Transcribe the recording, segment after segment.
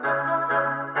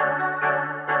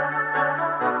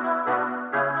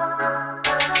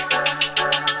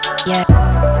Yeah.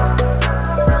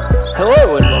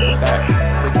 Hello and welcome back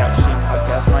to the Couch Team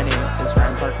Podcast. My name is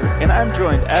Ryan Parker, and I'm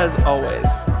joined, as always,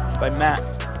 by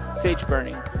Matt Sage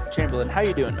Burning Chamberlain. How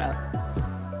you doing, Matt?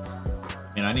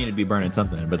 And I need to be burning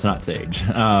something, but it's not sage.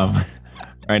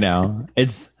 Right now, it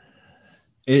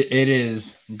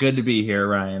is good to be here,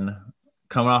 Ryan.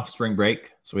 Coming off spring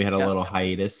break, so we had a little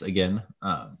hiatus again.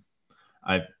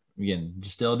 I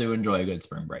still do enjoy a good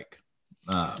spring break,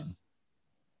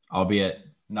 albeit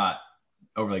not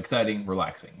overly exciting.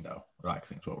 Relaxing though.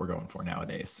 Relaxing is what we're going for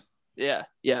nowadays. Yeah.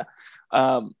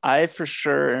 I for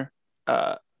sure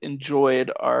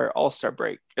enjoyed our All-Star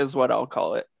break, is what I'll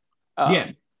call it.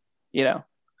 You know,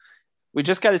 we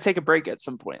just got to take a break at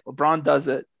some point. LeBron does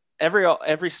it.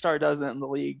 Every star does it in the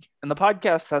league, and the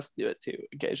podcast has to do it too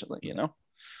occasionally. You know,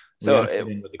 so fit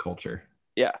in with the culture.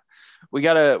 Yeah, we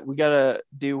gotta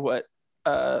do what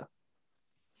other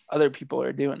people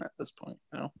are doing at this point.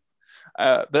 You know,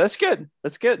 but that's good.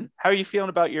 That's good. How are you feeling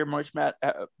about your March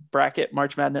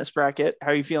Madness bracket? How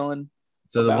are you feeling?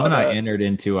 So the one I entered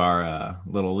into our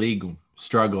little league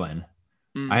struggling.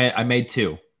 I made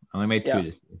two. I only made two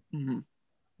this year. Mm-hmm.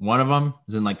 One of them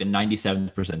is in like the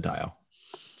 97th percentile.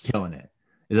 Killing it.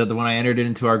 Is that the one I entered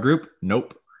into our group?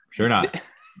 Nope. Sure not.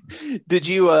 Did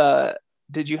you have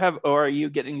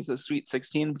ORU getting to the Sweet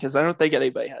 16? Because I don't think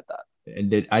anybody had that.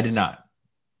 And I did not.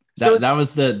 That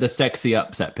was the sexy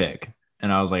upset pick.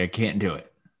 And I was like, I can't do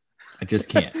it. I just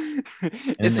can't.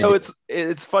 And so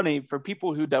it's funny for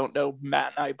people who don't know,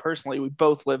 Matt and I personally, we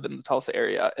both live in the Tulsa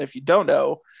area. If you don't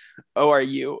know,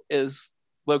 ORU is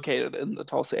located in the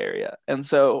Tulsa area. And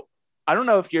so I don't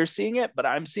know if you're seeing it, but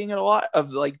I'm seeing it a lot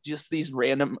of like just these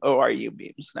random ORU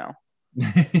memes now.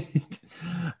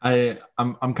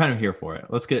 I'm kind of here for it.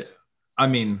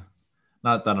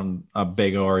 Not that I'm a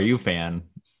big ORU fan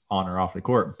on or off the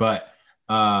court, but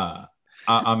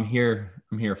I'm here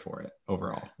for it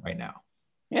overall right now.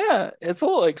 Yeah, it's a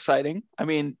little exciting. I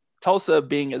mean, Tulsa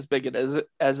being as big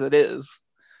as it is,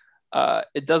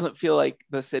 it doesn't feel like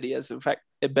the city has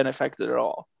been affected at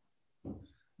all.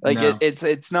 Like no.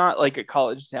 It's not like a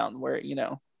college town where, you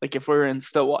know, like if we were in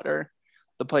Stillwater,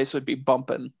 the place would be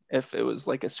bumping if it was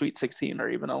like a Sweet 16 or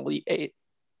even Elite 8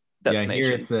 destination.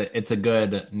 Yeah, here it's a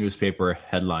good newspaper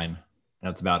headline.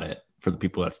 That's about it for the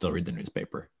people that still read the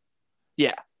newspaper.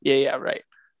 Yeah, right.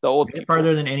 The old people.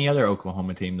 Farther than any other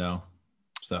Oklahoma team, though.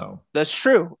 So that's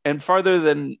true, and farther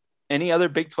than any other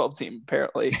Big 12 team,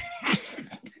 apparently.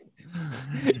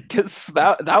 Because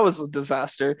that was a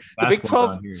disaster. The Big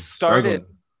 12 started.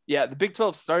 Yeah, the Big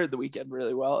 12 started the weekend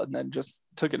really well and then just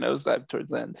took a nosedive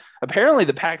towards the end. Apparently,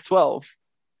 the Pac-12,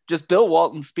 just Bill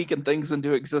Walton speaking things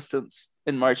into existence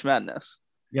in March Madness.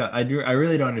 Yeah, I do. I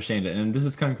really don't understand it. And this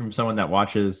is coming from someone that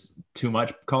watches too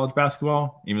much college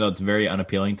basketball, even though it's very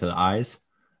unappealing to the eyes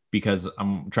because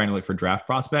I'm trying to look for draft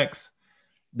prospects.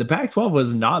 The Pac-12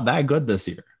 was not that good this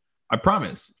year. I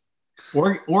promise.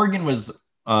 Oregon was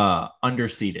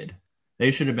underseeded.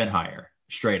 They should have been higher.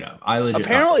 Straight up.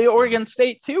 Apparently Oregon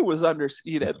State too was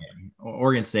underseeded. Okay.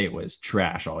 Oregon State was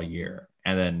trash all year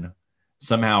and then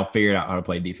somehow figured out how to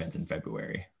play defense in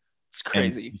February. It's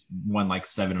crazy. Won like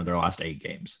 7 of their last 8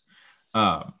 games.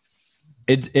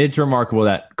 It's remarkable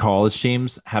that college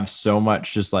teams have so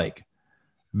much just like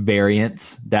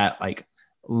variance that like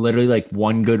literally like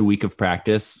one good week of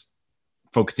practice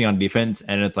focusing on defense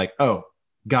and it's like, oh,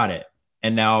 got it.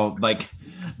 And now, like,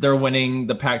 they're winning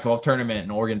the Pac-12 tournament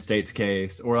in Oregon State's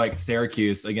case, or like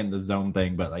Syracuse, again, the zone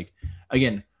thing. But like,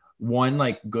 again, one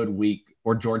like good week,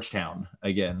 or Georgetown,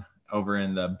 again, over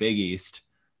in the Big East,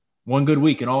 one good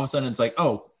week. And all of a sudden it's like,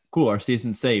 oh, cool, our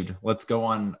season's saved. Let's go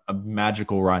on a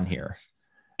magical run here.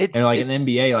 And like in the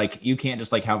NBA, like you can't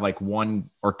just like have like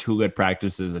 1 or 2 good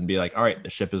practices and be like, all right,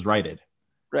 the ship is righted.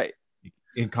 Right.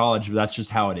 In college, that's just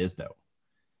how it is, though.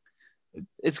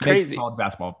 It's crazy. College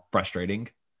basketball frustrating.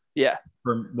 Yeah.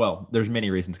 There's many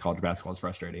reasons college basketball is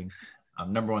frustrating.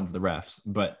 Number 1 is the refs,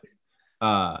 but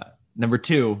number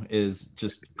 2 is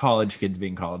just college kids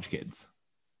being college kids.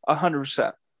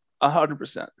 100%.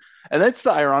 100%. And that's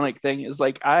the ironic thing is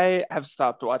like I have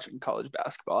stopped watching college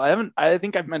basketball. I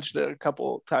think I've mentioned it a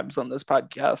couple times on this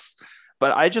podcast,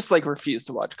 but I just like refuse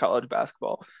to watch college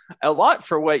basketball. A lot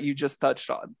for what you just touched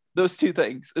on. Those 2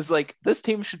 things is like this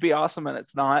team should be awesome and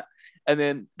it's not. And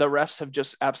then the refs have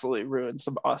just absolutely ruined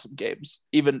some awesome games,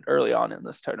 even early on in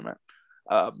this tournament.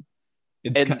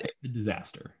 It's a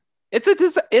disaster. It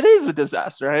is a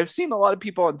disaster. I've seen a lot of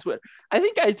people on Twitter. I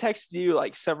think I texted you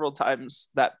like several times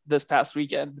that this past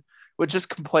weekend with just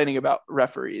complaining about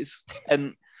referees.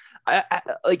 And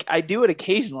I do it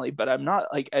occasionally, but I'm not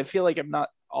like, I feel like I'm not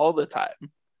all the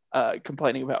time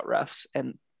complaining about refs.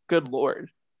 And good Lord,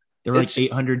 There were like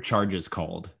 800 charges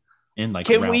called. And like,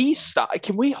 can we stop?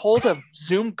 Can we hold a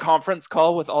Zoom conference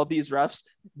call with all these refs?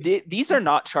 These are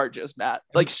not charges, Matt.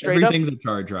 Like straight everything's up, a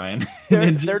charge, Ryan.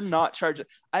 they're not charges.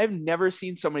 I've never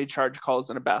seen so many charge calls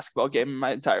in a basketball game in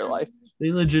my entire life.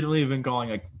 They legitimately have been calling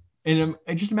like, and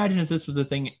just imagine if this was a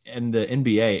thing in the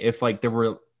NBA, if like there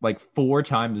were like 4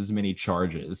 times as many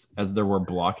charges as there were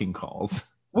blocking calls.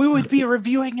 We would be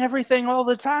reviewing everything all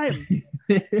the time,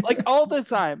 like all the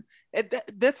time.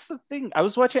 That's the thing. I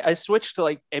switched to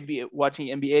like watching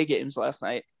NBA games last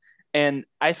night, and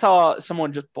I saw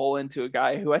someone just bowl into a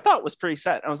guy who I thought was pretty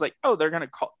set. And I was like, oh, they're gonna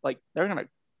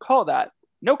call that.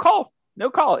 No call.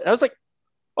 And I was like,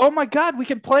 oh my God, we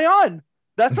can play on.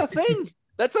 That's a thing.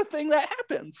 That's a thing that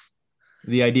happens.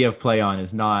 The idea of play on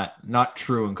is not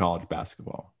true in college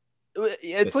basketball.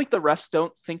 It's like the refs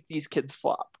don't think these kids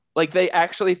flop. Like they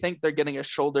actually think they're getting a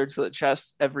shoulder to the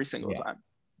chest every single time.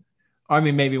 I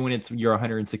mean, maybe when you're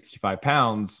 165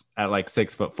 pounds at like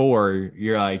 6'4",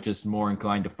 you're like just more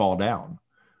inclined to fall down.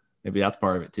 Maybe that's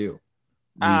part of it too.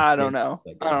 I don't know.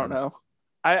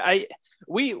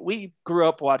 We grew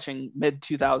up watching mid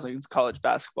 2000s college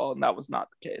basketball, and that was not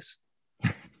the case.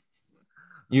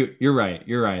 You're right.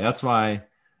 That's why,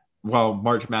 while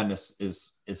March Madness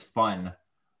is fun,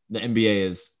 the NBA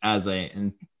is as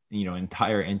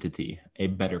entire entity a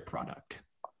better product.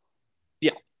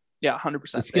 Yeah,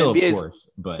 100%. The skill, of course,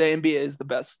 but the NBA is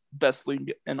the best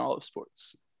league in all of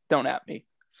sports. Don't at me.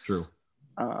 True.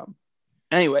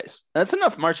 Anyways, that's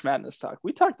enough March Madness talk.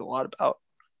 We talked a lot about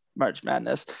March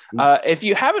Madness. If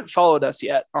you haven't followed us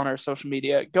yet on our social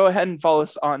media, go ahead and follow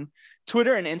us on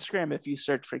Twitter and Instagram. If you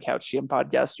search for Couch GM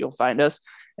Podcast, you'll find us,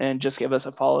 and just give us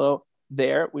a follow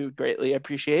there. We would greatly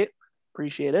appreciate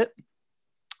it.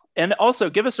 And also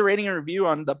give us a rating and review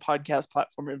on the podcast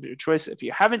platform of your choice. If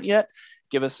you haven't yet,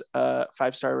 give us a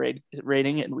 5-star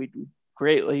rating, and we'd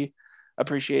greatly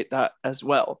appreciate that as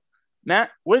well.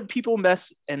 Matt, what did people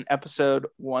miss in episode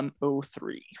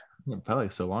 103? It felt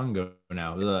like so long ago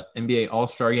now. The NBA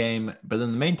All-Star Game, but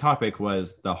then the main topic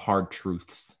was the hard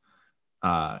truths,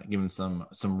 giving some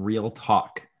real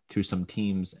talk to some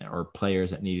teams or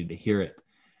players that needed to hear it.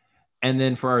 And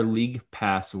then for our league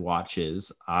pass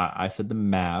watches, I said the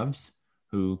Mavs,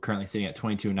 who currently sitting at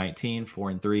 22-19,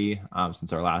 4-3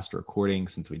 since our last recording,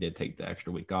 since we did take the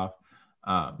extra week off.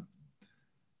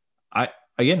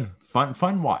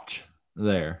 Fun watch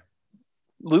there.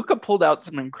 Luka pulled out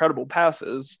some incredible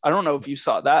passes. I don't know if you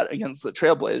saw that against the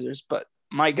Trailblazers, but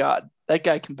my God, that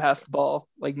guy can pass the ball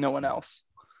like no one else.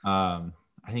 I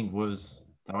think did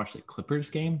I watch the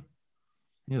Clippers game?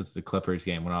 It was the Clippers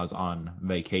game when I was on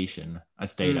vacation. I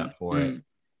stayed up for it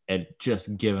and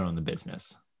just given on the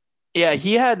business. Yeah,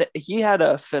 he had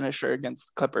a finisher against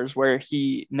the Clippers where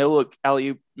he no-look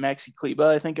alley-oop Maxi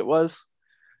Kleber, I think it was.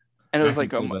 And it was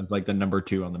like, it's like the number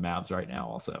 2 on the Mavs right now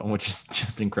also, which is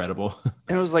just incredible.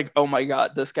 And it was like, oh my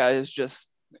God, this guy is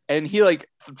just, and he like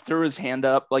threw his hand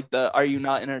up like the "Are you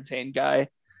not entertained" guy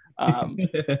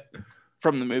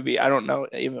from the movie. I don't know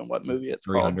even what movie it's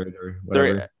 300 called. or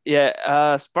whatever.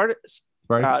 Sparta.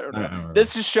 I don't know.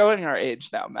 This is showing our age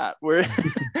now, Matt. We're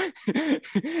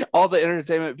all the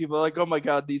entertainment people are like, oh my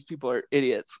God, these people are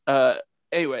idiots.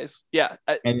 Anyways, yeah.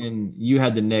 And then you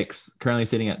had the Knicks currently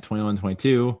sitting at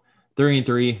 21-22,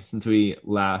 3-3 since we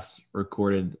last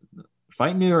recorded.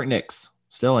 Fight New York Knicks,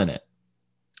 still in it.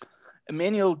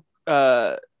 Emmanuel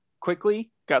quickly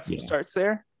got some starts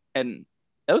there, and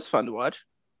that was fun to watch.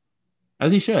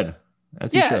 As he should.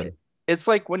 It's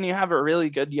like when you have a really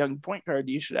good young point guard,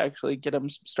 you should actually get him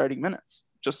some starting minutes.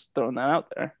 Just throwing that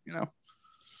out there,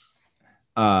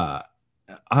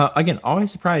 Again,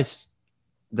 always surprised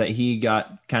that he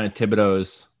got kind of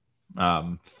Thibodeau's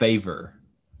favor,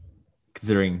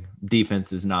 considering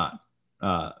defense is not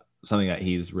something that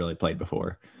he's really played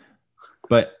before.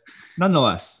 But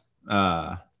nonetheless,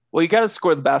 well, you got to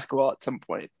score the basketball at some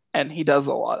point, and he does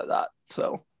a lot of that.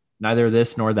 So neither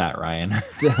this nor that, Ryan.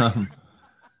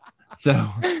 So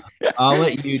I'll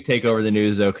let you take over the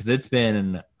news, though, because it's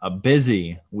been a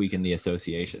busy week in the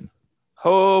association.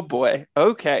 Oh, boy.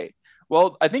 Okay.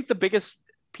 Well, I think the biggest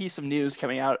piece of news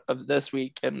coming out of this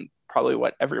week, and probably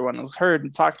what everyone has heard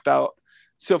and talked about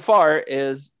so far,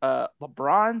 is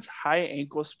LeBron's high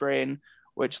ankle sprain,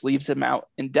 which leaves him out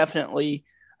indefinitely.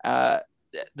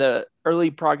 The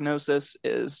early prognosis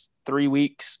is 3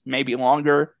 weeks, maybe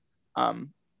longer.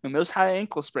 And those high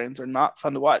ankle sprains are not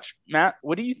fun to watch. Matt,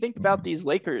 what do you think about these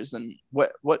Lakers and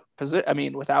what position? I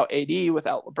mean, without AD,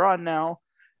 without LeBron now,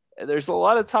 there's a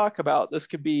lot of talk about this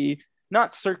could be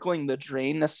not circling the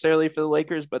drain necessarily for the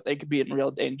Lakers, but they could be in real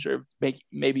danger of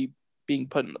maybe being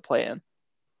put in the play-in.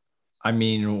 I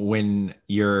mean, when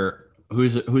you're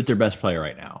who's their best player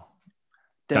right now?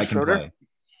 Dennis That can Schroeder, play.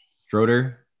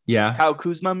 Schroeder, yeah. Kyle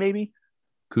Kuzma, maybe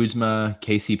Kuzma,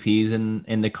 KCP's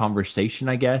in the conversation,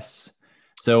 I guess.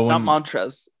 So not when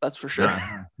Montrez, that's for sure.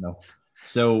 no.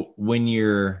 So when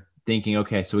you're thinking,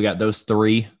 okay, so we got those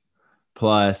three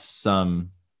plus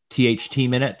some THT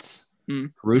minutes,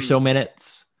 Caruso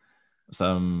minutes,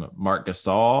 some Marc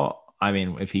Gasol. I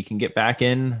mean, if he can get back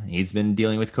in, he's been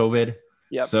dealing with COVID.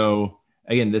 Yep. So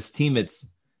again, this team,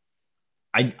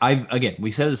 again,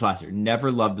 we said this last year,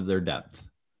 never loved their depth.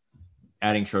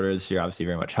 Adding Schroeder this year obviously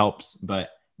very much helps,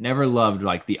 but never loved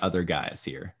like the other guys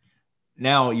here.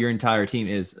 Now your entire team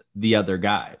is the other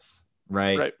guys,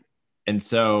 right? And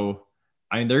so,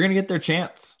 I mean, they're going to get their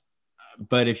chance.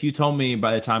 But if you told me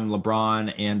by the time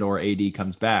LeBron and or AD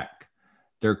comes back,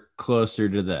 they're closer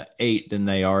to the 8 than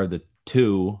they are the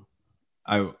 2,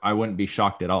 I wouldn't be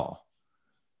shocked at all.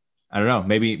 I don't know.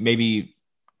 Maybe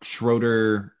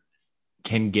Schroeder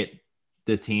can get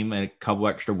the team a couple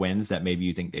extra wins that maybe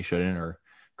you think they shouldn't, or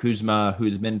Kuzma,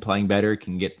 who's been playing better,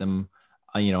 can get them,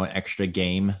 an extra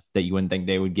game that you wouldn't think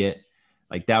they would get.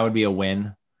 Like that would be a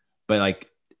win. But like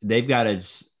they've got to.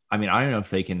 I mean, I don't know if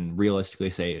they can realistically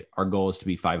say our goal is to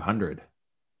be 500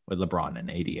 with LeBron and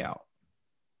AD out.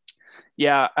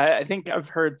 Yeah, I think I've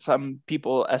heard some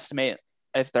people estimate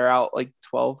if they're out like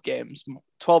 12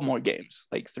 more games,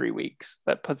 like 3 weeks,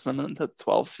 that puts them into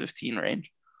 12-15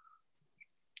 range.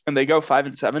 And they go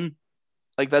 5-7,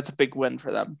 like that's a big win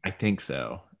for them. I think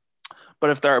so. But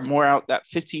if they're more out that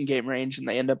 15 game range and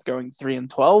they end up going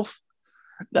 3-12,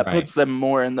 that puts them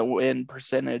more in the win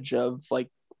percentage of like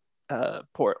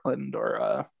Portland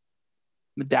or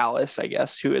Dallas, I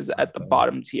guess, who is at the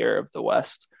bottom tier of the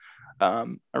West,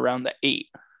 around the 8.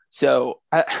 So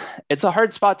it's a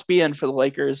hard spot to be in for the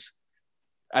Lakers.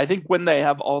 I think when they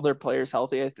have all their players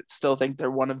healthy, I still think they're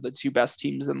one of the 2 best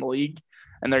teams in the league,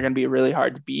 and they're going to be really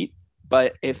hard to beat.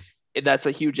 But that's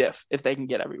a huge if they can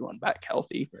get everyone back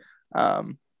healthy,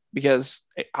 because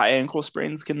high ankle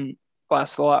sprains can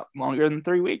last a lot longer than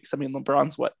 3 weeks. I mean,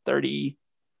 LeBron's what,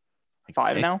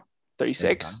 35 now,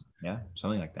 36? Yeah,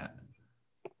 something like that.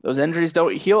 Those injuries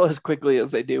don't heal as quickly as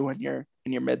they do when you're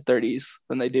in your mid 30s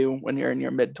than they do when you're in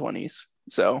your mid 20s.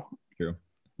 So true.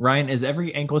 Ryan, is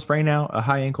every ankle sprain now a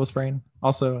high ankle sprain?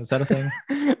 Also, is that a thing?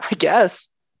 I guess.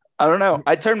 I don't know.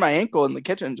 I turned my ankle in the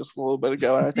kitchen just a little bit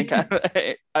ago, and I think I have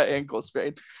an ankle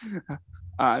sprain.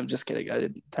 I'm just kidding. I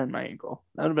didn't turn my ankle.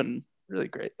 That would have been really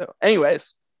great, though.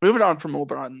 Anyways, moving on from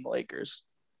LeBron and the Lakers.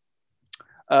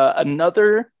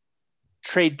 Another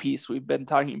trade piece we've been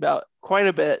talking about quite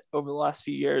a bit over the last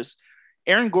few years.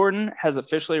 Aaron Gordon has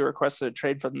officially requested a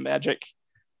trade from the Magic.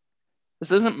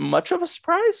 This isn't much of a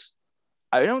surprise.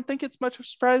 I don't think it's much of a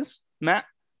surprise. Matt,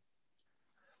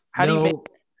 how do you make?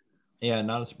 Yeah,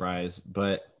 not a surprise,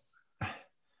 but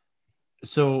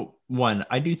so one,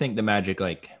 I do think the Magic,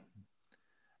 like,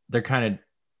 they're kind of,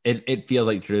 it feels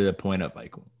like to the point of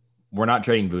like, we're not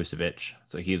trading Vucevic,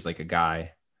 so he's like a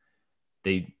guy.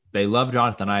 They love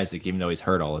Jonathan Isaac, even though he's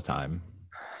hurt all the time.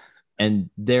 And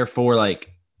therefore,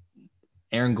 like,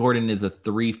 Aaron Gordon is a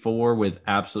 3-4 with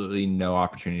absolutely no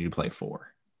opportunity to play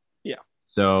 4. Yeah.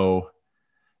 So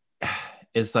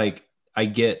it's like, I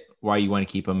get why you want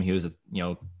to keep him. He was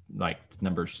like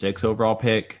number 6 overall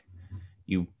pick.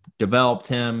 You developed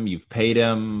him, you've paid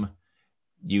him,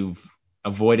 you've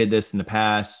avoided this in the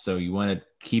past, so you want to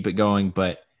keep it going.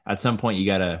 But at some point, you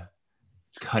got to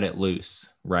cut it loose,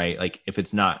 right? Like if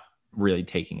it's not really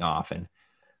taking off. And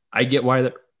I get why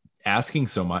they're asking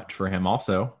so much for him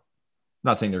also. I'm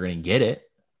not saying they're going to get it,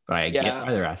 but I get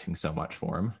why they're asking so much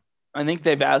for him. I think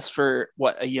they've asked for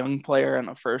a young player and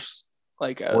a first,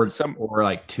 like or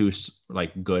like 2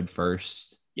 like good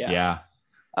first. Yeah.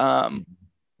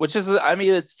 Which is, I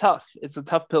mean, it's tough. It's a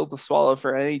tough pill to swallow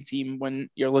for any team when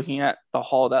you're looking at the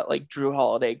haul that like Drew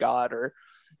Holiday got, or,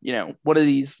 one of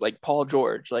these like Paul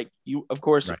George, like you, of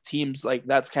course, right. Teams like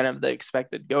that's kind of the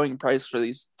expected going price for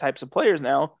these types of players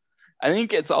now. I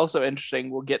think it's also interesting.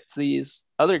 We'll get to these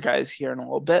other guys here in a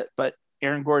little bit, but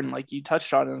Aaron Gordon, like you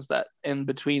touched on, is that in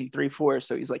between 3-4.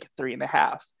 So he's like a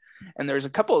 3.5. And there's a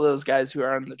couple of those guys who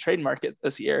are on the trade market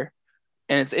this year.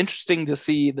 And it's interesting to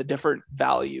see the different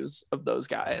values of those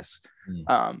guys,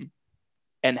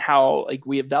 and how like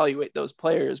we evaluate those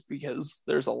players, because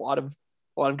there's a lot of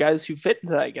guys who fit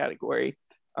into that category,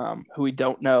 who we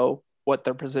don't know what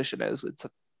their position is. It's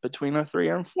between a 3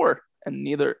 and 4, and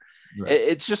neither. Right.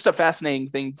 It's just a fascinating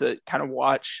thing to kind of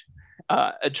watch,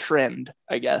 a trend,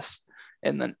 I guess,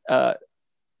 and then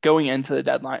going into the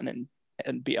deadline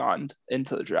and beyond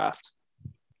into the draft.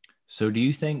 So, do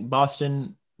you think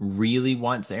Boston really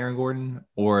wants Aaron Gordon,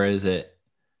 or is it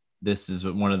this is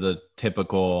one of the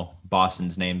typical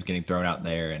Boston's name's getting thrown out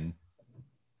there, and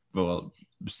we'll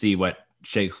see what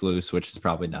shakes loose, which is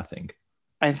probably nothing.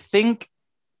 I think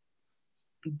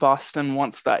Boston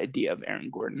wants the idea of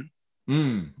Aaron Gordon.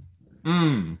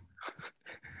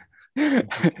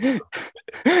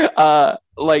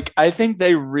 Like, I think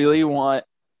they really want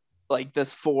like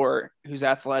this four who's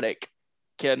athletic,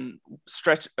 can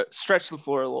stretch the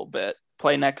floor a little bit,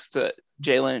 play next to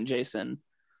Jalen and Jason,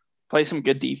 play some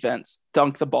good defense,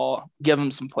 dunk the ball, give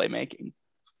them some playmaking.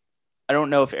 I don't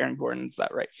know if Aaron Gordon's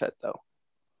that right fit though.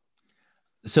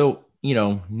 So,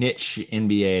 niche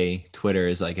NBA Twitter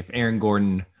is like, if Aaron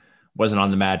Gordon wasn't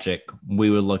on the Magic, we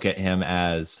would look at him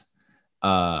as,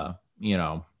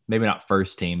 maybe not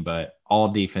first team, but all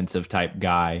defensive type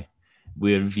guy.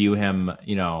 We would view him,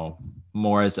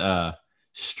 more as a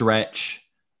stretch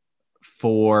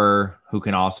four who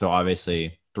can also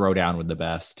obviously throw down with the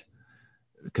best,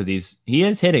 because he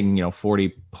is hitting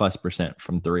 40+%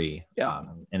 from three,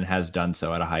 and has done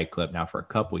so at a high clip now for a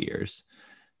couple years.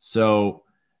 So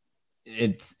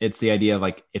it's the idea of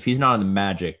like, if he's not on the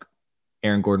Magic,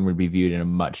 Aaron Gordon would be viewed in a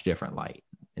much different light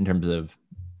in terms of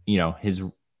his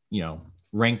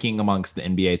ranking amongst the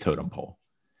NBA totem pole.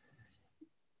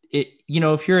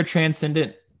 If you're a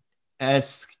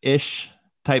transcendent-ish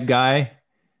type guy,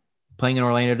 playing in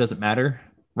Orlando doesn't matter,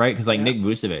 right? Because Nick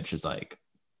Vucevic is like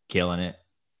killing it,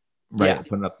 right?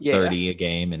 Putting up 30 a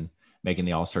game and making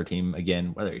the All-Star team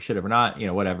again, whether he should have or not,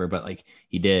 whatever, but like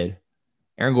he did.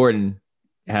 Aaron Gordon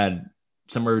had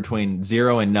somewhere between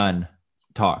 0 and none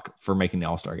talk for making the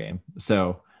All-Star game.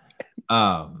 So,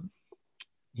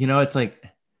 it's like,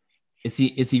 is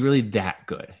he really that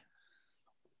good?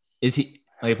 Is he,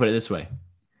 let me put it this way,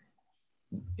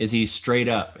 is he straight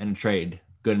up in a trade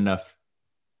good enough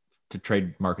to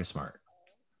trade Marcus Smart?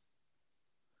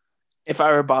 If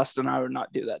I were Boston, I would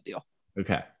not do that deal.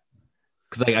 Okay.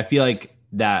 Because I feel like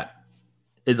that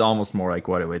is almost more like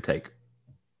what it would take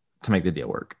to make the deal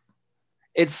work.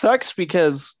 It sucks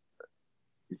because,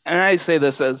 and I say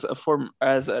this as an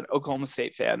Oklahoma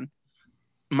State fan,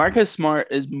 Marcus Smart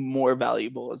is more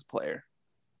valuable as a player,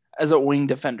 as a wing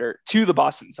defender to the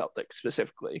Boston Celtics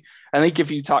specifically. I think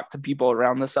if you talk to people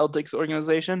around the Celtics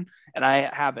organization, and I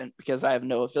haven't because I have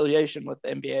no affiliation with the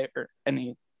NBA or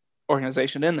any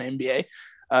organization in the NBA,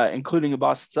 including the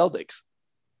Boston Celtics,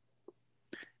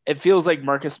 it feels like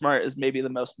Marcus Smart is maybe the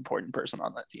most important person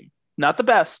on that team. Not the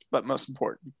best, but most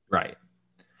important. Right.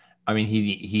 I mean,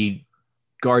 he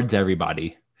guards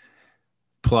everybody.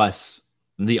 Plus,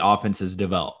 the offense is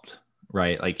developed,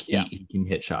 right? Like he can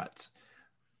hit shots.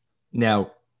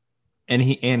 Now, and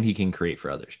he can create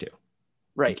for others too.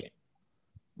 Right.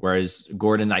 Whereas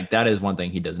Gordon, like, that is one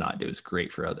thing he does not do, is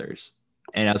create for others.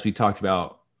 And as we talked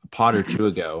about a pod or two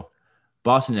ago,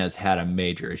 Boston has had a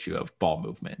major issue of ball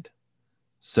movement.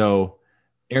 So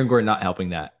Aaron Gordon not helping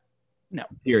that. No.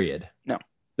 Period. No.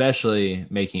 Especially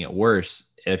making it worse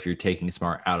if you're taking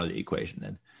Smart out of the equation.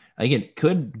 Then again,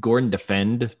 could Gordon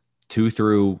defend 2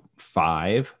 through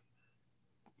 5?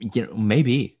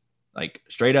 Maybe, like,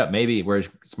 straight up, maybe, whereas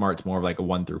Smart's more of like a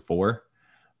 1 through 4.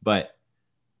 But,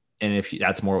 and if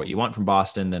that's more what you want from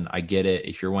Boston, then I get it.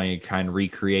 If you're wanting to kind of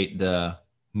recreate the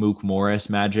Mook Morris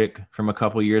magic from a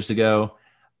couple years ago,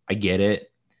 I get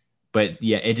it. But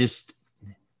yeah, it just,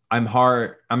 I'm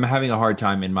having a hard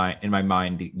time in my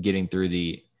mind getting through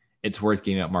it's worth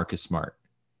giving up Marcus Smart.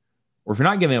 Or if you're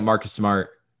not giving up Marcus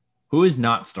Smart, who is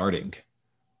not starting?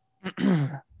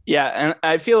 Yeah, and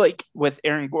I feel like with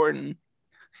Aaron Gordon,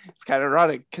 it's kind of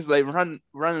ironic because they run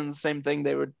the same thing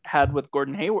they had with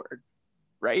Gordon Hayward,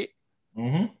 right?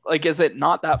 Mm-hmm. Like, is it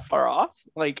not that far off?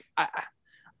 Like,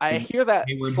 I hear that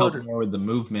Hayward helps more with the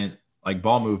movement, like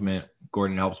ball movement.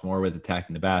 Gordon helps more with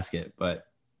attacking the basket, but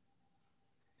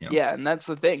yeah, and that's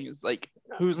the thing, is like,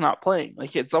 who's not playing?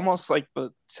 Like, it's almost like the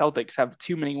Celtics have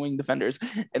too many wing defenders,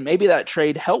 and maybe that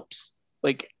trade helps.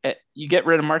 Like, you get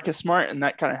rid of Marcus Smart, and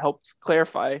that kind of helps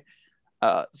clarify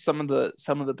some of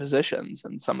the positions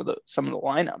and some of the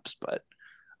lineups. But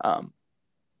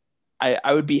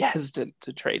I would be hesitant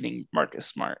to trading Marcus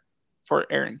Smart for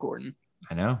Aaron Gordon.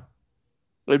 I know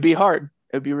it would be hard.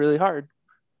 It would be really hard.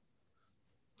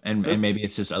 And maybe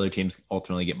it's just other teams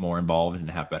ultimately get more involved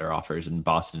and have better offers, and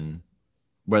Boston,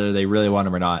 whether they really want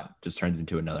him or not, just turns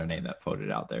into another name that floated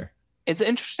out there. It's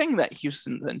interesting that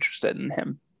Houston's interested in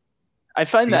him. I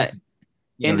find that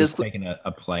just taking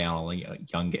a play on a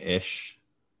young-ish,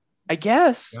 I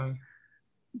guess. Yeah.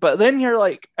 But then you're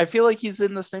like, I feel like he's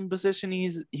in the same position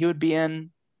he would be in.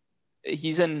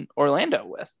 He's in Orlando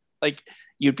with. Like,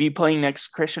 you'd be playing next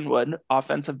to Christian Wood,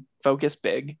 offensive focus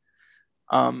big.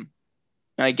 And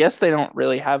I guess they don't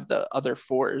really have the other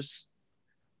fours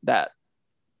that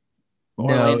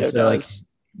No, Orlando so like, does.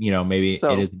 maybe it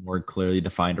So is more clearly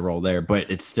defined a role there,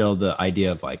 but it's still the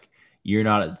idea of like you're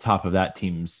not at the top of that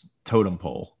team's totem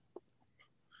pole.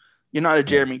 you're not a Yeah.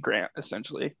 Jeremy Grant,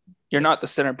 essentially. You're not the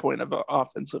center point of an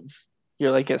offensive.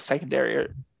 You're like a secondary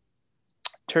or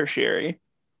tertiary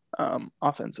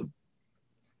offensive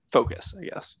focus, I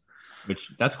guess.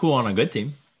 Which that's cool on a good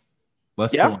team.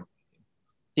 Less Yeah, cool.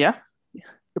 yeah.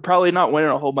 You're probably not winning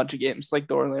a whole bunch of games like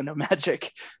the Orlando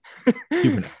Magic.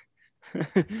 Super.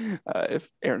 If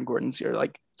Aaron Gordon's your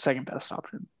like second best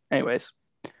option. Anyways,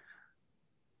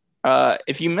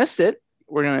 if you missed it,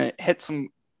 we're gonna hit some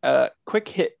quick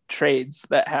hit trades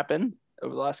that happened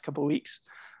over the last couple of weeks.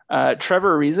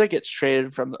 Trevor Ariza gets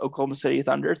traded from the Oklahoma City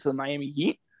Thunder to the Miami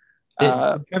Heat. Did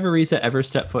Trevor Ariza ever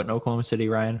step foot in Oklahoma City,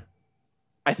 Ryan?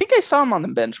 I think I saw him on the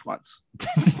bench once.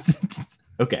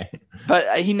 Okay.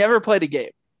 But he never played a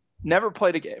game. Never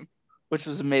played a game, which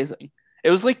was amazing. It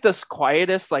was like this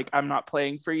quietest, like, I'm not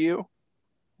playing for you.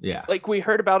 Yeah. Like, we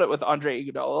heard about it with Andre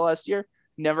Iguodala last year.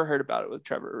 Never heard about it with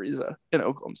Trevor Ariza in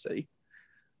Oklahoma City.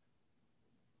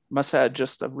 Must have had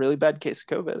just a really bad case of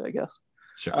COVID, I guess.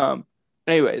 Sure.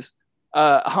 Anyways,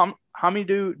 Hamidou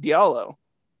Diallo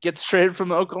gets traded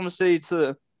from Oklahoma City to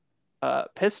the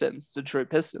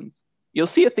Detroit Pistons. You'll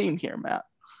see a theme here, Matt.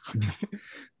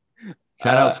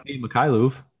 Shout out Steve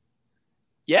Mikhailov.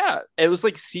 Yeah, it was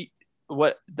like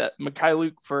that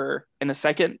Mikhailuk for in a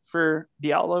second for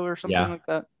Diallo or something like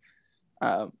that.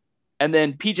 And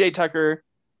then PJ Tucker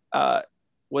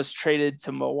was traded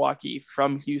to Milwaukee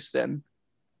from Houston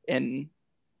in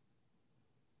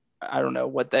I don't know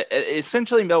what that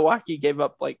essentially Milwaukee gave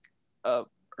up like a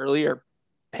earlier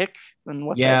pick than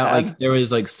what they had. Like there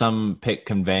was like some pick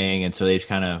conveying, and so they just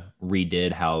kind of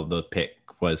redid how the pick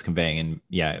was conveying, and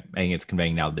I think it's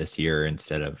conveying now this year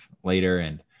instead of later.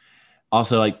 And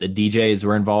also like the DJs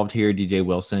were involved here, DJ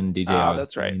Wilson, DJ Augustine,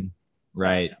 that's right.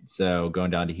 Right. So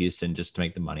going down to Houston just to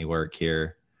make the money work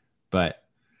here. But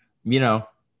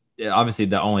obviously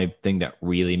the only thing that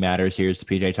really matters here is the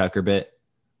PJ Tucker bit,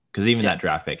 because even that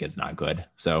draft pick is not good.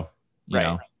 So you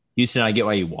know, Houston, I get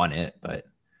why you want it, but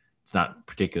it's not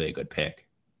particularly a good pick.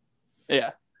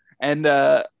 Yeah. And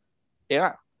that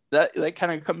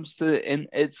kind of comes to, and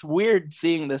it's weird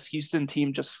seeing this Houston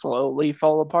team just slowly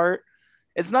fall apart.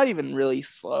 It's not even really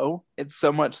slow. It's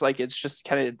so much like it's just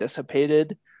kind of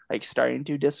dissipated, like starting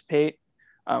to dissipate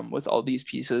with all these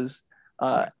pieces.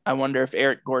 I wonder if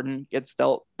Eric Gordon gets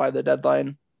dealt by the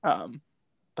deadline,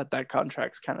 but that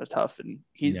contract's kind of tough, and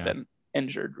he's been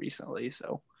injured recently.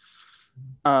 So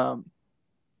CJ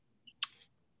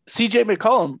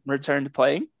McCollum returned to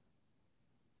playing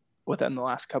within the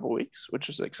last couple of weeks, which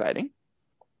is exciting.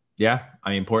 Yeah,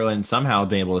 I mean, Portland somehow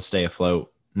been able to stay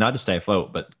afloat, not to stay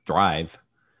afloat, but thrive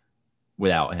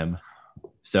without him.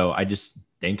 So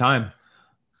same time,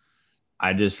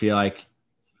 I just feel like,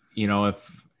 if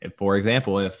for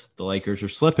example, if the Lakers are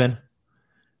slipping,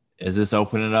 is this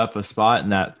opening up a spot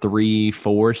in that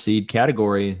 3-4 seed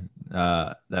category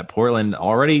that Portland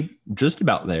already just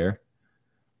about there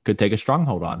could take a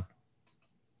stronghold on?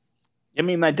 Give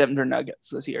me my Denver Nuggets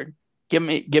this year. Give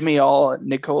me all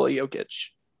Nikola Jokic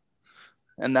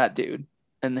and that dude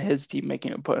and his team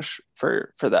making a push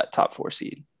for that top 4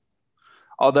 seed.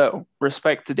 Although,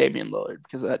 respect to Damian Lillard,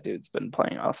 because that dude's been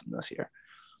playing awesome this year.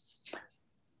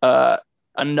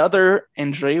 Another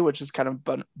injury, which is kind of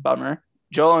bummer.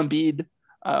 Joel Embiid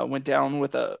went down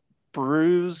with a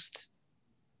bruised.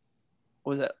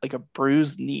 What was it, like a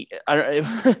bruised knee? I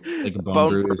don't like a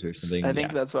bone bruise or something. I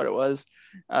think that's what it was.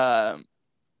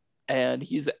 And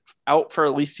he's out for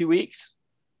at least 2 weeks.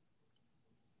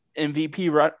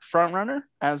 MVP front runner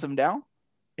as of now.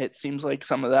 It seems like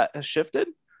some of that has shifted.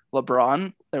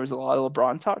 LeBron, there was a lot of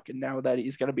LeBron talk, and now that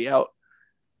he's going to be out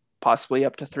possibly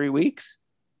up to 3 weeks,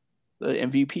 the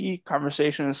MVP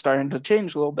conversation is starting to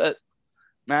change a little bit.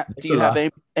 Matt, do you have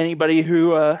anybody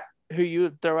who you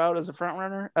would throw out as a front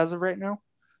runner as of right now?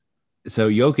 So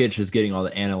Jokic is getting all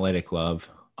the analytic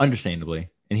love, understandably,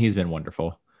 and he's been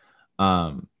wonderful.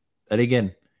 And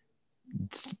again,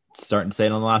 starting to say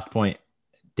it on the last point,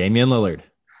 Damian Lillard.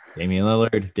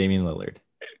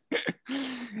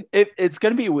 It's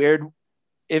going to be weird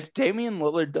if Damian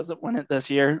Lillard doesn't win it this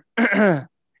year, and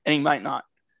he might not.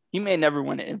 He may never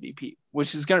win an MVP,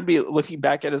 which is going to be, looking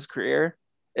back at his career,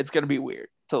 it's going to be weird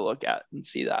to look at and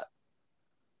see that.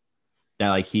 That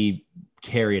like he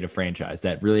carried a franchise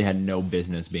that really had no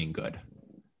business being good.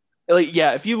 Like,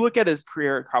 yeah, if you look at his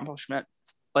career accomplishments,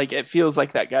 like it feels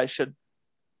like that guy should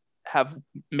have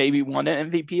maybe won an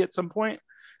MVP at some point.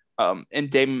 And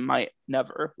Dame might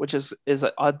never, which is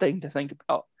an odd thing to think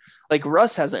about. Like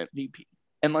Russ has an MVP,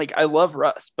 and like I love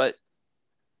Russ, but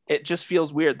it just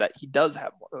feels weird that he does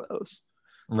have one of those.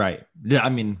 Right. Yeah, I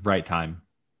mean, right time.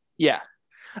 Yeah.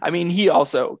 I mean, he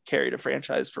also carried a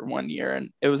franchise for 1 year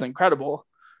and it was incredible.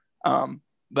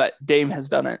 But Dame has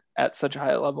done it at such a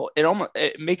high level.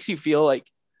 It makes you feel like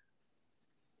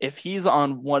if he's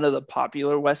on one of the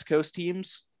popular West Coast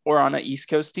teams or on an East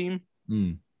Coast team,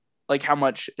 like how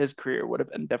much his career would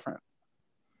have been different.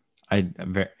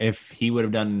 If he would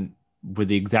have done with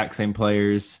the exact same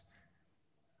players,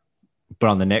 but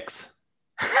on the Knicks,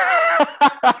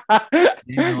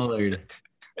 Damian Lillard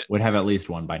would have at least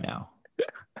one by now.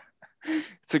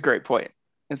 It's a great point.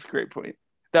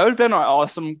 That would have been an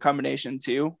awesome combination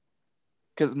too,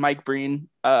 because Mike Breen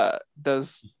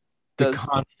does the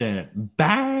constant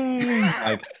bang.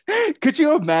 Like, could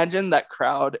you imagine that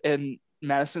crowd in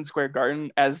Madison Square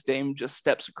Garden as Dame just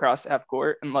steps across half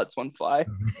court and lets one fly?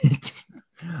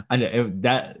 I know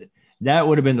that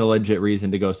would have been the legit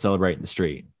reason to go celebrate in the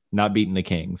street, not beating the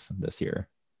Kings this year.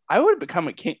 I would have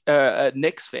become a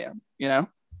Knicks fan, you know,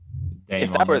 Dame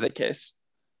if that were the case.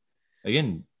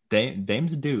 Again,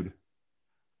 Dame's a dude.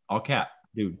 All cap,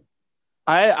 dude.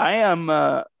 I am.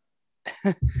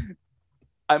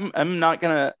 I'm not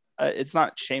gonna. It's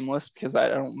not shameless because I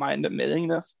don't mind admitting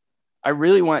this. I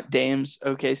really want Dame's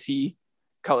OKC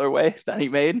colorway that he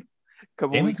made a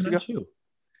couple weeks ago.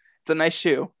 It's a nice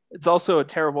shoe. It's also a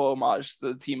terrible homage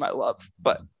to the team I love,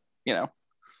 but you know.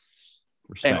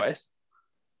 Respect. Anyways,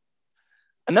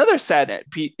 another sad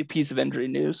piece of injury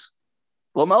news: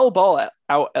 LaMelo Ball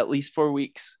out at least 4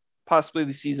 weeks, possibly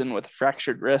the season with a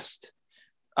fractured wrist.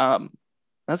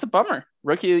 That's a bummer.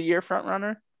 Rookie of the year front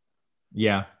runner.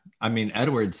 Yeah, I mean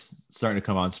Edwards starting to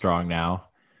come on strong now.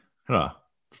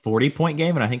 40-point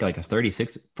game, and I think like a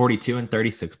 42 and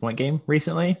 36 point game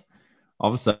recently. All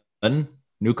of a sudden,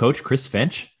 new coach Chris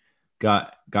Finch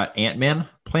got Ant-Man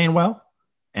playing well,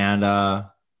 and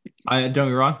I don't get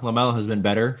me wrong, LaMelo has been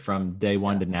better from day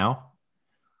one to now,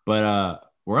 but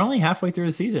we're only halfway through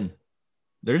the season.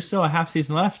 There's still a half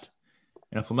season left,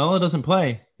 and if LaMelo doesn't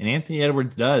play and Anthony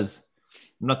Edwards does,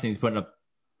 I'm not saying he's putting up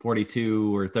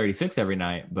 42 or 36 every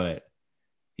night, but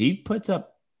he puts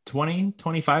up 20,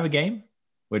 25 a game,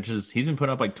 which is he's been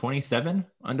putting up like 27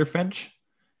 under Finch.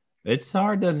 It's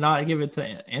hard to not give it to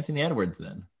Anthony Edwards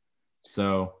then.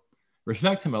 So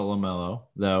respect him, LaMelo,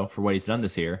 though, for what he's done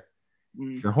this year.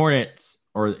 If you're Hornets,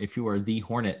 or if you are the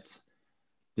Hornets,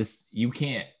 you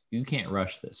can't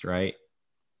rush this, right?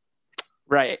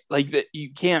 Right. Like that,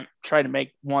 you can't try to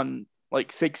make one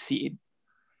like 6 seed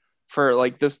for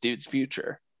like this dude's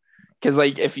future. Because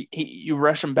like if you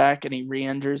rush him back and he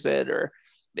re-injures it, or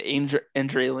the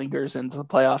injury lingers into the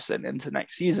playoffs and into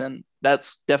next season,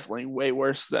 that's definitely way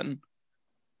worse than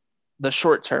the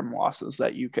short-term losses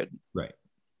that you could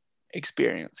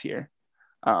experience here.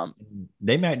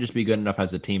 They might just be good enough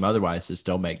as a team otherwise to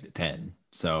still make the 10.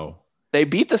 So they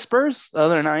beat the Spurs the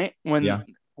other night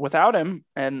without him,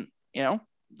 and you know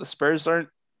the Spurs aren't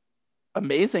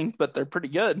amazing, but they're pretty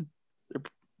good.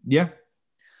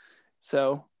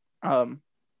 So I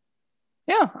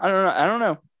don't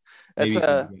know. That's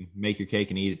maybe make your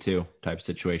cake and eat it too type of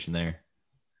situation there.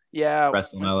 Yeah,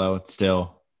 rest LaMelo,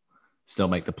 still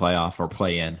make the playoff or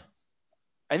play in.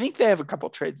 I think they have a couple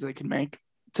trades they can make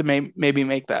to maybe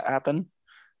make that happen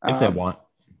if they want.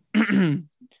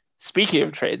 Speaking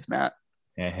of trades, Matt.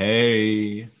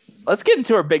 Hey, let's get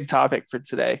into our big topic for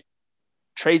today: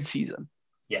 trade season.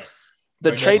 Yes,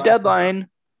 the trade deadline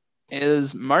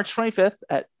is March 25th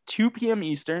at 2 p.m.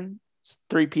 Eastern,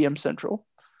 3 p.m. Central.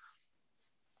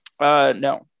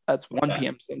 No, that's 1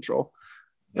 p.m. Central,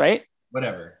 right?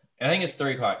 Whatever. I think it's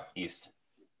 3 o'clock East.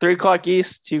 3 o'clock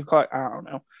East, 2 o'clock. I don't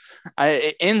know.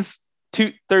 It ends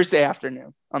Thursday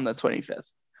afternoon on the 25th.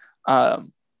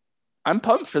 I'm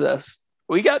pumped for this.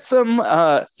 We got some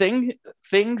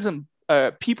things and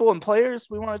people and players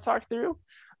we want to talk through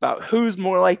about who's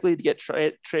more likely to get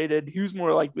traded, who's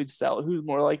more likely to sell, who's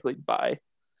more likely to buy,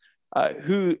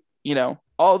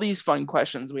 all these fun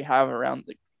questions we have around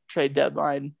the trade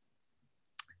deadline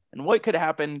and what could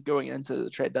happen going into the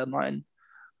trade deadline.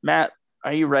 Matt,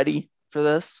 are you ready for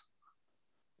this?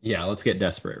 Yeah, let's get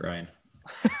desperate, Ryan.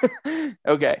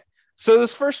 Okay. So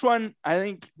this first one, I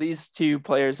think these two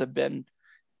players have been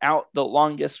out the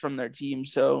longest from their team.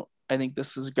 So I think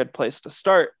this is a good place to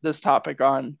start this topic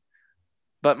on.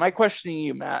 But my question to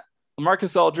you, Matt,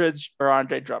 LaMarcus Aldridge or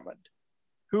Andre Drummond,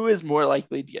 who is more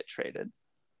likely to get traded?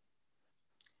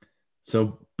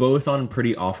 So both on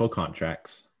pretty awful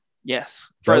contracts.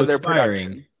 Yes, for their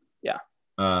production. Yeah.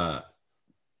 I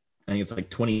think it's like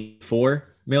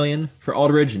 24 million for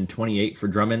Aldridge and 28 for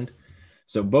Drummond.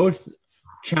 So both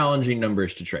challenging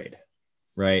numbers to trade,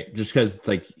 right? Just because it's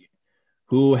like,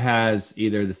 who has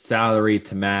either the salary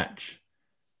to match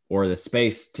or the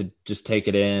space to just take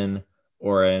it in,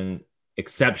 or an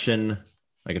exception,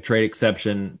 like a trade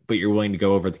exception, but you're willing to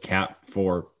go over the cap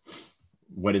for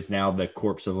what is now the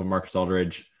corpse of LaMarcus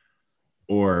Aldridge,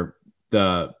 or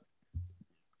the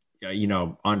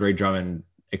Andre Drummond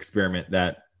experiment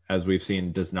that, as we've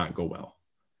seen, does not go well,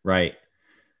 right?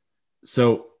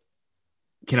 So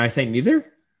can I say neither?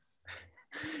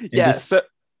 Yeah. So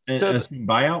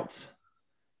buyouts,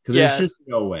 because yeah, there's just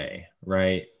no way,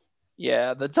 right?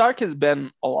 yeah. The talk has been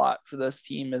a lot for this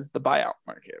team is the buyout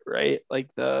market, right? Like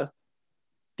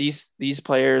these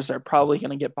players are probably going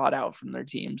to get bought out from their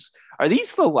teams. Are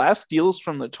these the last deals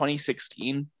from the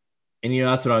 2016? And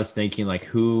that's what I was thinking. Like,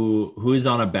 who's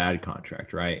on a bad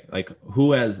contract, right? Like,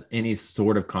 who has any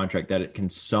sort of contract that it can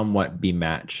somewhat be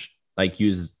matched, like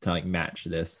uses to like match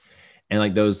this, and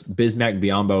like those Bismack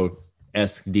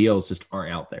Biyombo-esque deals just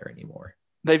aren't out there anymore.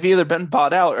 They've either been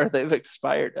bought out or they've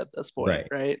expired at this point,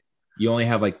 right? You only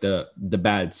have like the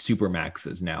bad super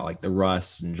maxes now, like the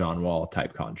Russ and John Wall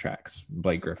type contracts,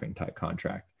 Blake Griffin type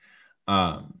contract.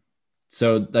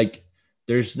 So like,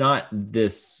 there's not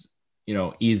this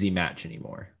easy match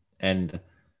anymore. And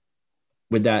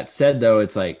with that said, though,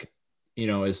 it's like,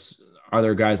 are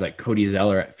there guys like Cody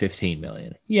Zeller at 15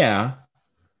 million? Yeah.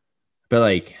 But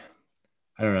like,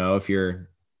 I don't know, if you're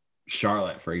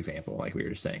Charlotte, for example, like we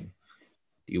were just saying,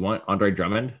 do you want Andre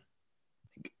Drummond?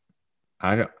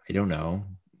 I don't know.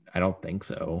 I don't think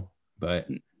so. But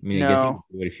I mean, no. I guess you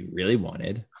could do it if you really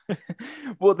wanted.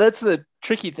 Well, that's the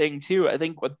tricky thing too. I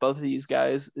think with both of these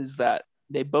guys is that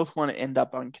they both want to end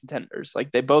up on contenders.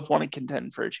 Like they both want to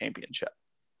contend for a championship.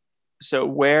 So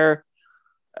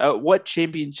what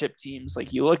championship teams,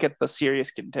 like you look at the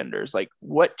serious contenders, like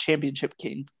what championship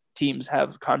teams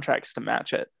have contracts to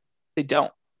match it? They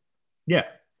don't. Yeah.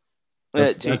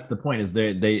 That's the point, is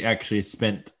they actually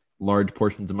spent large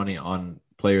portions of money on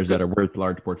players that are worth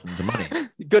large portions of money.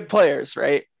 Good players,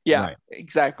 right? Yeah, right.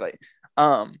 Exactly.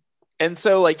 And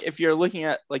so like if you're looking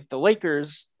at like the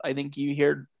Lakers, I think you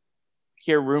hear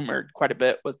rumored quite a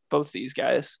bit with both these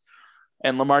guys,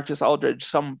 and LaMarcus Aldridge,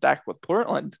 some back with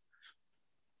Portland.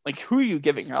 Like, who are you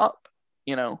giving up?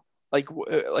 Like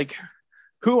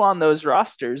who on those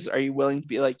rosters are you willing to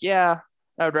be like, yeah,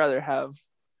 I would rather have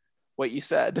what you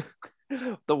said,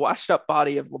 the washed up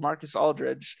body of LaMarcus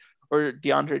Aldridge or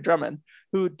Andre Drummond,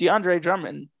 Andre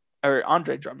Drummond,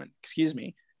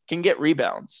 can get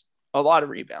rebounds, a lot of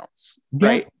rebounds,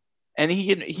 right? And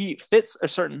he fits a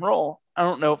certain role. I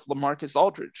don't know if LaMarcus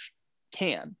Aldridge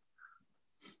can.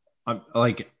 I'm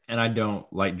like, and I don't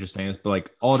like just saying this, but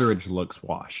like Aldridge looks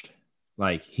washed.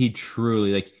 Like he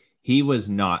truly, like he was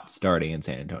not starting in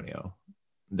San Antonio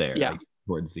there. Yeah. Like,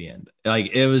 towards the end.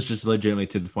 Like it was just legitimately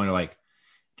to the point of like,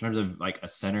 in terms of like a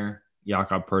center,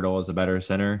 Jakob Poeltl is a better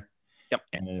center. Yep.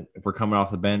 And if we're coming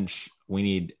off the bench, we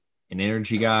need an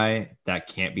energy guy. That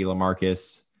can't be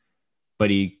LaMarcus, but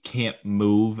he can't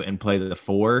move and play the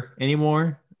 4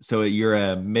 anymore. So you're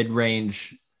a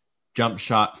mid-range jump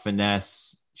shot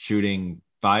finesse shooting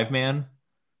 5-man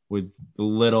with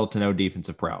little to no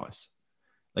defensive prowess.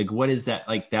 Like, what is that?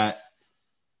 Like that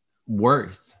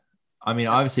worth? I mean,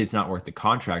 obviously it's not worth the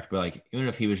contract, but like, even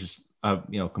if he was just a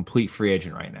complete free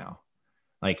agent right now,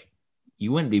 like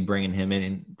you wouldn't be bringing him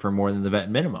in for more than the vet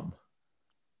minimum.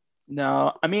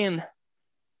 No, I mean,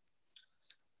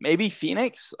 maybe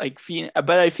Phoenix, but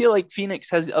I feel like Phoenix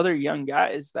has other young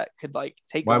guys that could like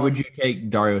take. Why would you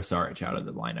take Dario Saric out of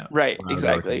the lineup? Right,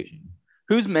 exactly.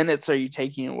 Whose minutes are you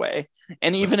taking away?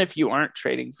 And even if you aren't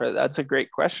trading for, that's a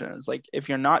great question. It's like, if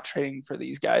you're not trading for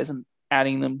these guys and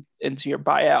adding them into your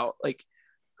buyout, like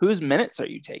whose minutes are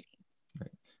you taking?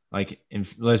 Right. Like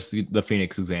let's the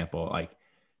Phoenix example, like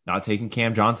not taking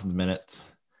Cam Johnson's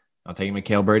minutes, not taking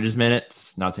Mikal Bridges'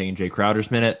 minutes, not taking Jay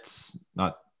Crowder's minutes,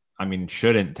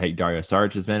 shouldn't take Dario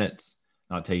Saric's minutes,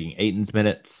 not taking Ayton's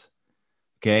minutes.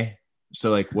 Okay.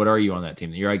 So like, what are you on that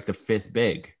team? You're like the 5th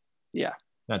big. Yeah.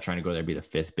 Not trying to go there, be the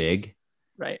 5th big.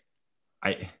 Right.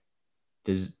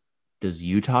 Does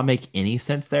Utah make any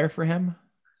sense there for him?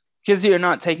 Because you're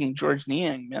not taking George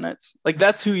Niang minutes. Like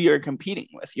that's who you're competing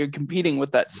with. You're competing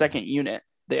with that second unit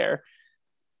there.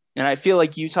 And I feel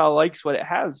like Utah likes what it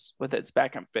has with its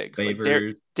backup bigs. Favors.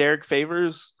 Like Derek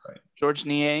Favors, right. George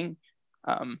Niang.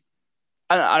 I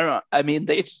don't know. I mean,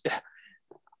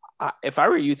 if I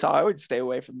were Utah, I would stay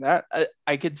away from that.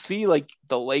 I could see like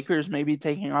the Lakers maybe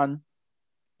taking on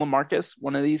LaMarcus,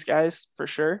 one of these guys for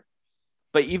sure.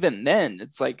 But even then,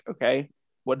 it's like, okay,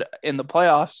 what in the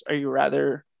playoffs are you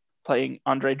rather playing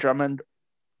Andre Drummond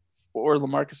or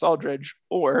LaMarcus Aldridge,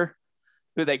 or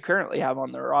who they currently have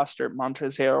on their roster,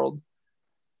 Montrezl Harrell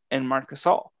and Marc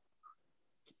Gasol?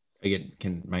 Again,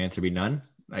 can my answer be none?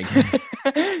 Like,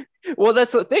 Well,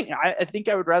 that's the thing. I think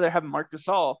I would rather have Marc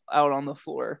Gasol out on the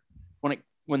floor when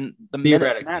the minutes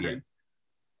theoretically, yeah. matter,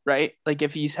 right? Like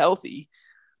if he's healthy.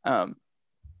 Um,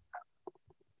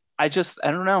 I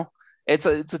don't know. It's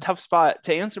a tough spot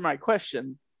to answer my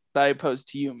question that I posed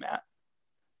to you, Matt.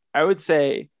 I would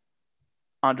say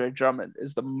Andre Drummond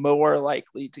is the most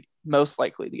likely to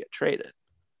get traded,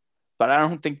 but I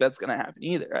don't think that's going to happen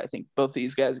either. I think both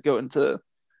these guys go into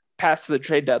past the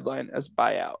trade deadline as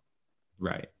buyout.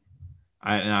 Right.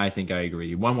 I think I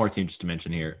agree. One more team just to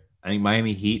mention here. I think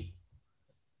Miami Heat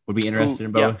would be interested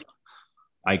in both. Yeah.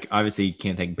 Like, obviously, you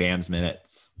can't take Bam's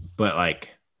minutes, but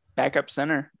like backup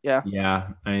center, yeah. Yeah,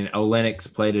 I mean,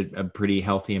 Olynyk played a pretty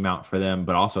healthy amount for them,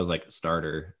 but also as like a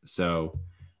starter. So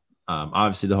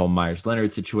obviously the whole Myers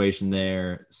Leonard situation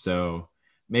there. So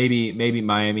maybe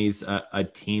Miami's a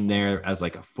team there as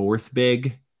like a fourth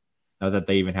big. Not that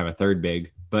they even have a third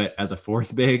big, but as a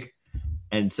fourth big.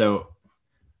 And so,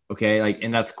 okay, like,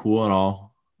 and that's cool and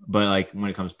all, but like when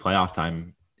it comes playoff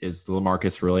time, is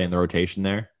LaMarcus really in the rotation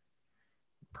there?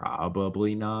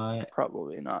 Probably not.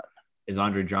 Probably not. Is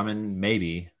Andre Drummond?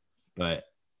 Maybe, but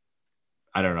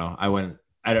I don't know.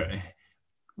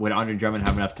 Would Andre Drummond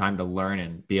have enough time to learn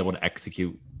and be able to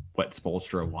execute what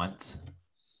Spoelstra wants?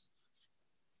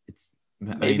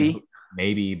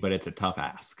 Maybe, but it's a tough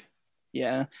ask.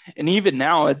 Yeah. And even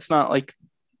now, it's not like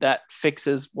that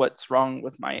fixes what's wrong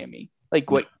with Miami.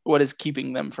 Like what is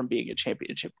keeping them from being a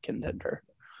championship contender.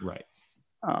 Right.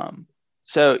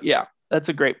 So yeah, that's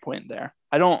a great point there.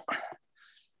 I don't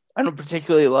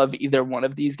particularly love either one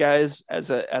of these guys as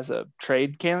a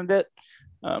trade candidate.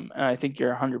 And I think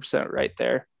you're 100% right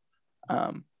there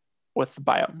with the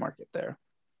buyout market there.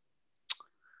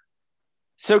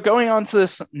 So going on to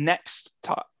this next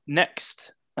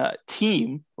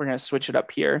team, we're going to switch it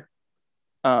up here.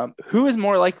 Who is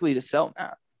more likely to sell,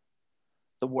 Matt?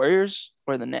 The Warriors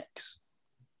or the Knicks?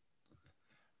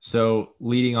 So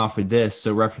leading off with this,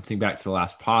 so referencing back to the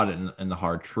last pod and the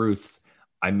hard truths,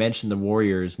 I mentioned the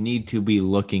Warriors need to be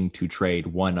looking to trade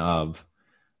one of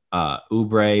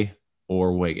Oubre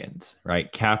or Wiggins,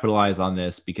 right? Capitalize on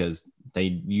this because they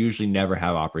usually never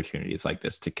have opportunities like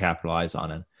this to capitalize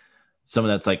on it.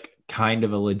 Someone that's like kind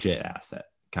of a legit asset,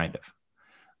 kind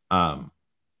of.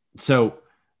 So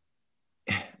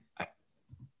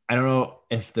I don't know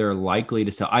if they're likely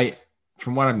to sell.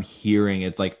 From what I'm hearing,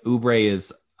 it's like Oubre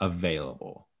is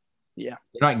available. Yeah.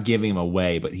 They're not giving him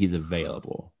away, but he's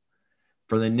available.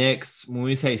 For the Knicks, when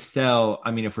we say sell,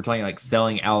 I mean, if we're talking like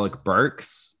selling Alec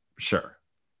Burks, sure.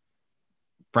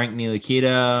 Frank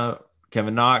Ntilikina,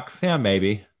 Kevin Knox, yeah,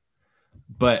 maybe.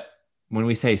 But when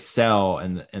we say sell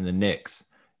and the Knicks,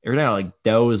 if you're not like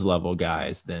those level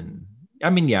guys, then I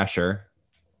mean, yeah, sure.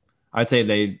 I'd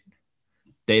say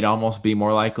they'd almost be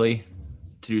more likely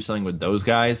to do something with those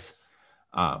guys.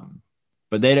 But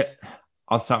they'd,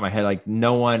 off the top of my head, like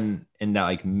no one in that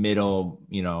like middle,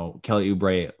 Kelly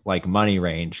Oubre like money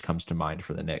range comes to mind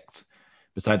for the Knicks.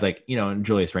 Besides like,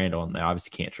 Julius Randle, and they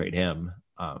obviously can't trade him.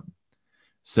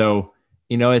 So,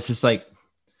 it's just like,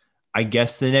 I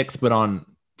guess the Knicks, but on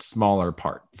smaller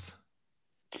parts.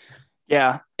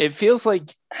 Yeah, it feels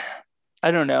like,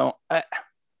 I don't know.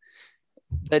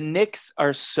 The Knicks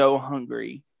are so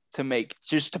hungry to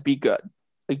be good,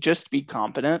 like just to be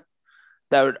competent,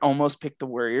 that I would almost pick the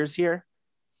Warriors here,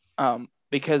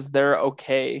 because they're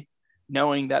okay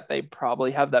knowing that they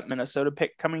probably have that Minnesota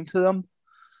pick coming to them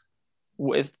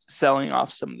with selling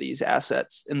off some of these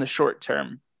assets in the short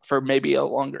term for maybe a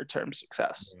longer term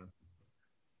success.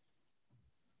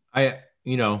 I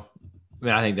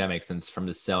think that makes sense from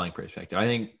the selling perspective. I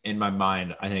think in my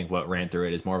mind, what ran through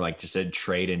it is more like just a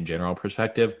trade in general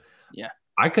perspective. Yeah.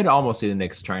 I could almost see the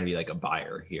Knicks trying to be like a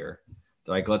buyer here.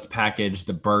 They're like, let's package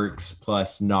the Burks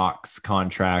plus Knox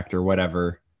contract or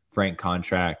whatever, Frank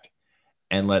contract,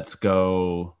 and let's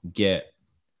go get,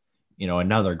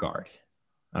 another guard.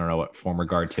 I don't know what former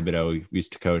guard Thibodeau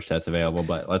used to coach that's available,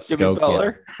 but let's Jimmy go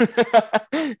Butler.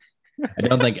 I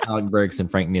don't think Alec Burks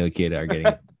and Frank Ntilikina are getting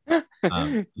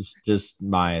it. Just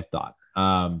my thought.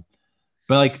 But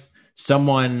like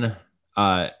someone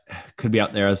could be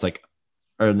out there as like,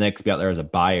 or the Knicks be out there as a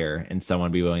buyer and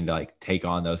someone be willing to like take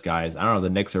on those guys. I don't know if the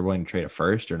Knicks are willing to trade a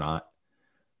first or not,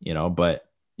 but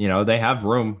they have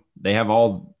room. They have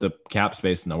all the cap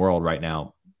space in the world right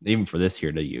now, even for this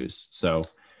year to use. So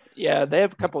yeah, they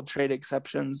have a couple of trade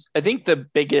exceptions. I think the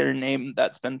bigger name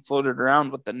that's been floated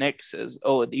around with the Knicks is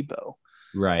Oladipo.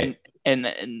 Right.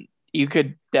 And you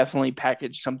could definitely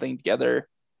package something together,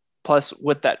 plus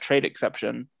with that trade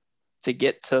exception, to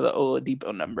get to the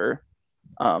Oladipo number.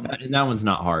 And that one's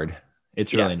not hard.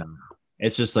 It's really not.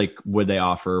 It's just like, would they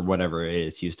offer whatever it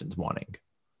is Houston's wanting?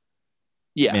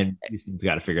 Yeah. And Houston's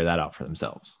got to figure that out for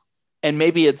themselves. And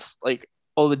maybe it's like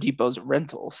Oladipo's a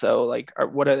rental. So like,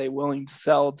 what are they willing to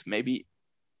sell to maybe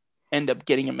end up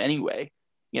getting him anyway,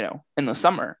 in the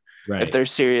summer, Right. if they're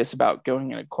serious about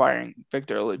going and acquiring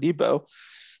Victor Oladipo.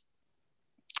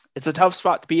 It's a tough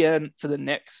spot to be in for the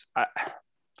Knicks.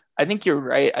 I think you're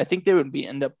right. I think they would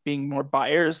end up being more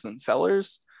buyers than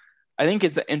sellers. I think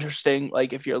it's interesting,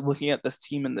 like if you're looking at this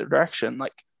team in the direction,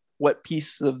 like what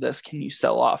pieces of this can you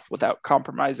sell off without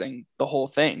compromising the whole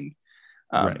thing,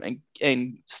 Right.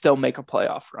 and still make a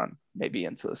playoff run, maybe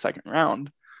into the second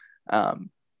round. And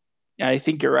I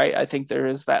think you're right. I think there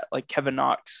is that like Kevin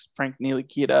Knox, Frank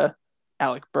Ntilikina,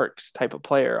 Alec Burks type of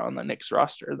player on the Knicks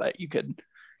roster that you could.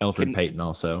 Elfrid Payton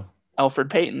also. Elfrid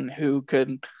Payton, who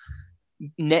could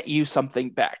net you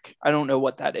something back. I don't know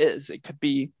what that is. It could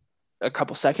be a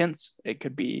couple seconds. It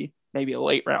could be maybe a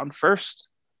late round first.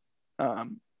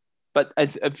 But I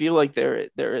feel like there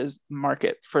is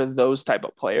market for those type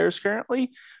of players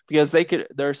currently, because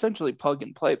they're essentially plug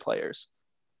and play players.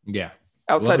 Yeah.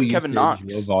 Outside low of Kevin usage, Knox,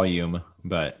 low volume,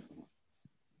 but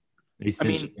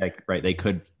essentially, they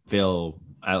could fill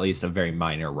at least a very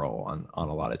minor role on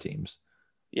a lot of teams.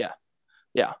 Yeah.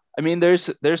 Yeah. I mean, there's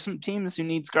some teams who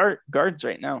needs guards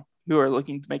right now who are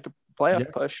looking to make a playoff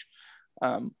push.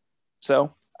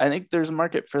 So I think there's a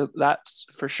market for that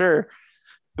for sure.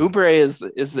 Oubre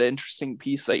is the interesting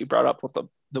piece that you brought up with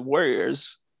the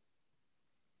Warriors.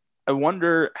 I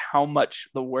wonder how much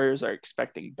the Warriors are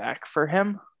expecting back for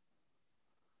him.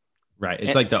 Right.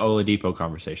 It's like the Oladipo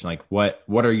conversation. Like what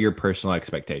are your personal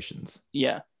expectations?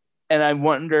 Yeah. And I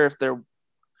wonder if they're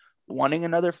wanting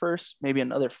another first, maybe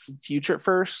another future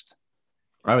first.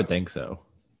 I would think so.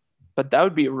 But that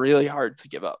would be really hard to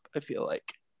give up, I feel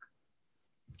like.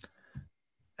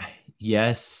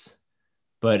 Yes.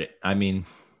 But I mean,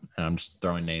 I'm just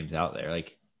throwing names out there.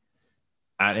 Like,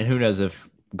 and who knows if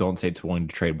Golden State's willing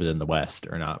to trade within the West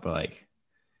or not. But like,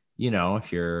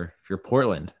 if you're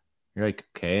Portland, you're like,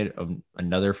 okay,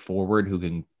 another forward who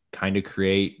can kind of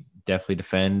create, definitely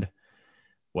defend.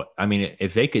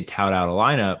 If they could tout out a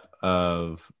lineup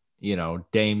of,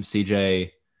 Dame,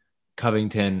 CJ,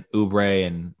 Covington, Oubre,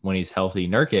 and when he's healthy,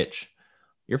 Nurkic,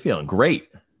 you're feeling great.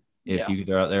 If you could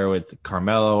throw out there with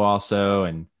Carmelo also,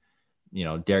 and,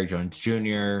 Derrick Jones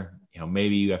Jr.,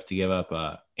 maybe you have to give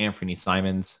up Anthony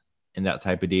Simons in that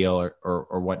type of deal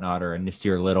or whatnot, or a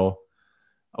Nasir Little.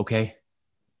 Okay.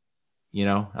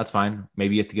 That's fine.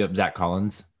 Maybe you have to give up Zach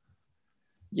Collins.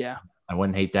 Yeah. I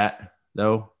wouldn't hate that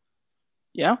though.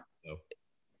 Yeah. So.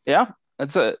 Yeah.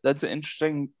 That's an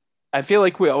interesting. I feel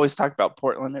like we always talk about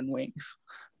Portland and wings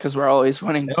because we're always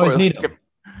wanting Portland to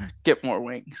get more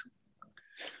wings.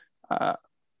 But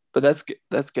that's good.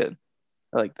 That's good.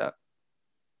 I like that.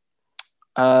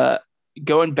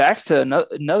 Going back to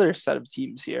another set of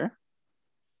teams here.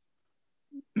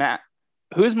 Matt,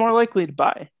 who's more likely to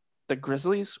buy, the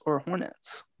Grizzlies or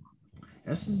Hornets?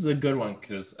 This is a good one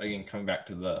because, again, coming back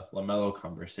to the LaMelo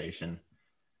conversation,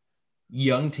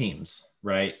 young teams,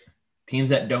 right?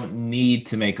 Teams that don't need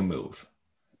to make a move.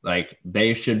 Like,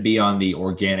 they should be on the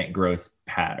organic growth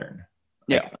pattern.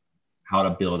 Like, how to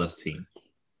build a team.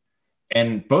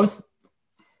 And both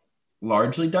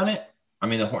largely done it. I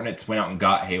mean, the Hornets went out and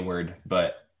got Hayward,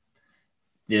 but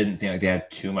it didn't seem like they had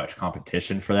too much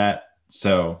competition for that.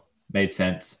 So, made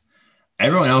sense.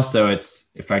 Everyone else, though, it's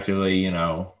effectively,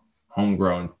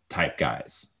 homegrown type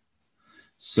guys.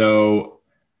 So,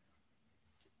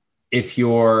 let's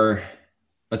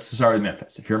start with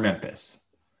Memphis. If you're Memphis,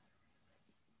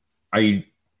 are you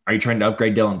trying to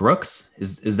upgrade Dillon Brooks?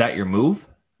 Is that your move?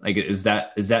 Like, is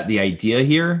that the idea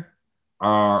here?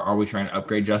 Are we trying to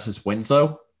upgrade Justice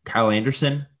Winslow, Kyle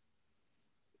Anderson?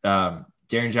 Jaren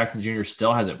Jackson Jr.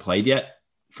 still hasn't played yet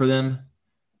for them.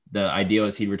 The idea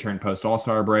is he'd return post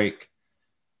All-Star break.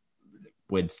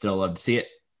 Would still love to see it,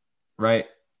 right?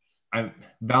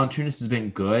 Valanciunas has been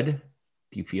good.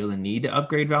 Do you feel the need to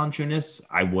upgrade Valanciunas?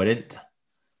 I wouldn't.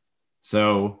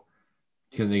 So,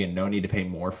 because again, no need to pay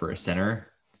more for a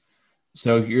center.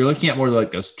 So you're looking at more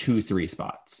like those 2-3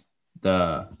 spots.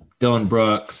 The Dillon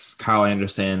Brooks, Kyle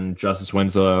Anderson, Justice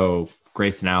Winslow,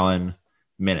 Grayson Allen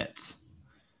minutes.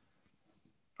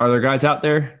 Are there guys out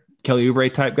there? Kelly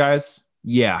Oubre type guys?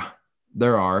 Yeah,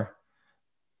 there are.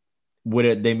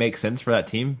 Would they make sense for that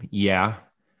team? Yeah.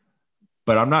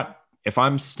 But if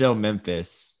I'm still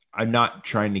Memphis, I'm not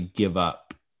trying to give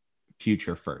up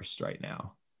future first right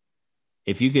now.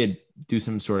 If you could do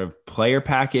some sort of player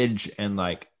package and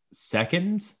like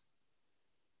seconds,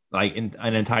 like an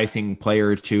enticing player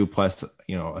or two plus,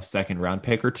 a second round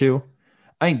pick or two,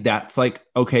 I think that's like,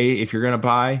 okay, if you're going to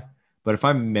buy, But if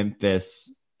I'm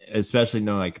Memphis, especially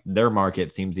knowing like their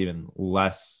market seems even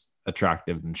less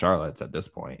attractive than Charlotte's at this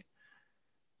point,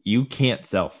 you can't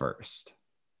sell first.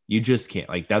 You just can't.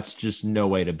 Like, that's just no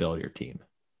way to build your team.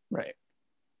 Right.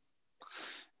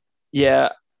 Yeah,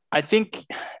 I think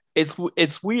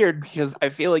it's weird because I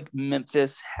feel like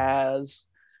Memphis has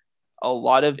a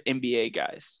lot of NBA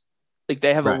guys. Like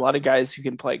they have a Right. lot of guys who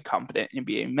can play competent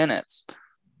NBA minutes.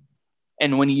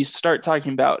 And when you start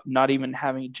talking about not even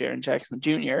having Jaren Jackson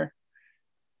Jr.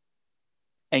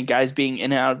 and guys being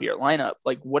in and out of your lineup,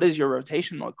 like what does your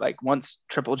rotation look like once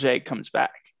Triple J comes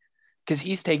back? Because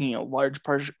he's taking a large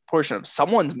portion of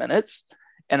someone's minutes.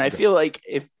 And I feel like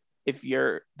if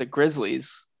you're the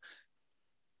Grizzlies,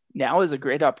 now is a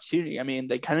great opportunity. I mean,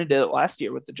 they kind of did it last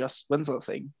year with the Justice Winslow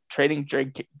thing, trading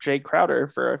Jay Crowder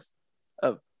for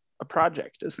a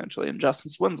project essentially in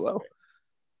Justice Winslow.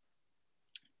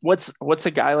 What's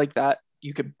a guy like that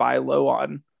you could buy low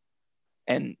on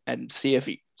and see if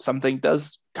something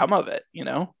does come of it, you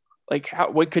know? Like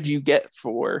what could you get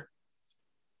for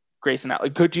Grayson Allen?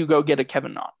 Like, could you go get a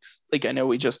Kevin Knox? Like I know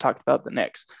we just talked about the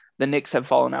Knicks. The Knicks have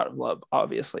fallen out of love,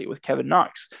 obviously, with Kevin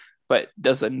Knox. But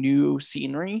does new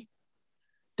scenery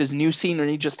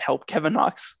just help Kevin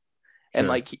Knox? And Sure.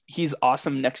 like he's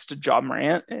awesome next to Ja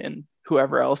Morant and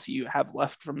whoever else you have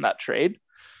left from that trade.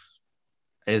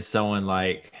 Is someone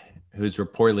like who's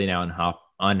reportedly now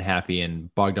unhappy in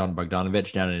Bogdan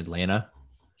Bogdanovic down in Atlanta,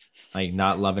 like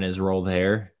not loving his role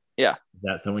there. Yeah. Is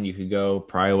that someone you could go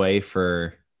pry away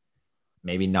for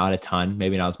maybe not a ton,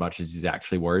 maybe not as much as he's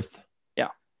actually worth? Yeah.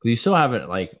 Because you still haven't,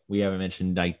 like, we haven't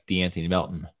mentioned like DeAnthony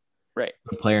Melton. Right.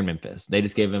 The player in Memphis. They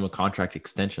just gave him a contract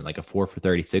extension, like a 4 for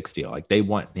 36 deal. Like they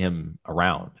want him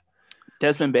around.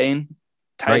 Desmond Bane,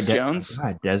 Tyus Jones.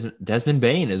 God, Desmond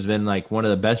Bane has been like one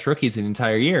of the best rookies in the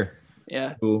entire year.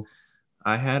 Yeah. Who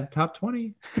I had top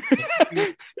 20.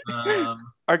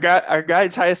 Our guy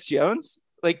Tyus Jones.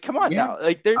 Like, come on now.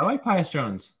 Like I like Tyus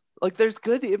Jones. Like there's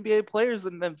good NBA players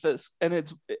in Memphis, and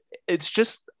it's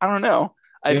just I don't know.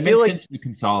 I It feel makes like sense to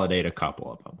consolidate a couple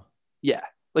of them. Yeah.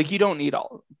 Like you don't need all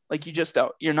of them. Like you just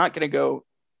don't. You're not going to go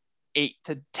 8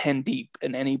 to 10 deep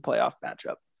in any playoff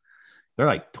matchup. They're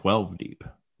like 12 deep.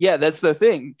 Yeah, that's the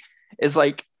thing. Is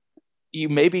like you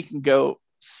maybe can go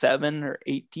 7 or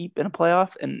 8 deep in a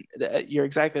playoff, and you're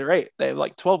exactly right. They have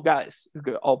like 12 guys who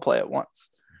could all play at once,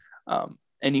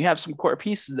 and you have some core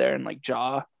pieces there, and like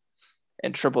Ja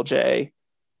and Triple J,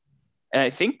 and I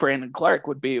think Brandon Clark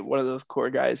would be one of those core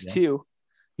guys too.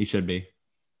 He should be.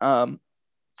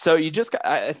 So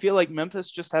I feel like Memphis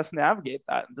just has to navigate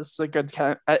that. This is a good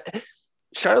kind of,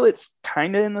 Charlotte's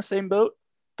kind of in the same boat,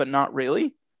 but not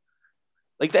really.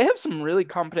 Like they have some really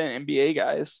competent NBA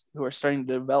guys who are starting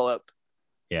to develop.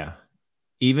 Yeah.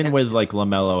 Even with like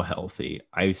LaMelo healthy,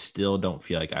 I still don't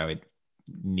feel like I would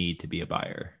need to be a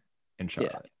buyer in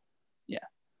Charlotte. Yeah.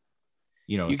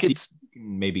 You know, you could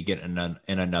maybe get in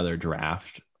another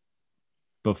draft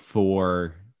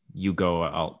before you go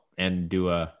out and do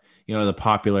the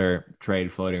popular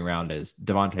trade floating around is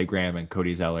Devontae Graham and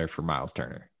Cody Zeller for Miles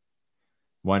Turner.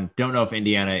 One, don't know if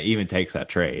Indiana even takes that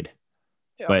trade.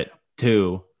 Yeah. But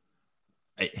two,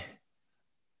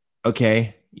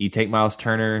 okay, you take Miles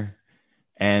Turner,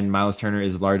 and Miles Turner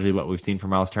is largely what we've seen from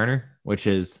Miles Turner, which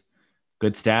is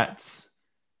good stats,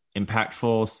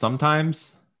 impactful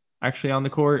sometimes actually on the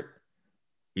court.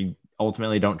 We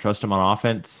ultimately don't trust him on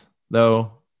offense,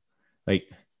 though. Like,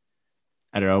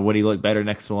 I don't know, would he look better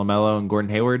next to LaMelo and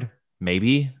Gordon Hayward?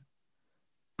 Maybe.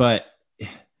 But,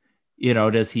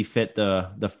 does he fit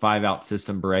the 5-out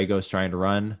system Borrego's trying to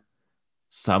run?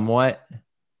 Somewhat.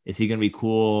 Is he going to be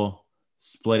cool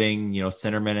splitting,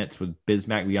 center minutes with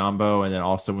Bismack Biyombo and then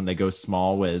also when they go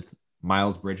small with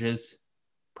Miles Bridges?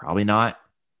 Probably not.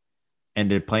 And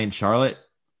to play in Charlotte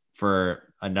for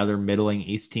another middling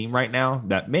East team right now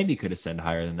that maybe could ascend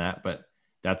higher than that, but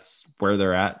that's where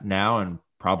they're at now and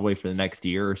probably for the next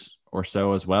year or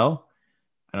so as well.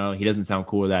 I don't know. He doesn't sound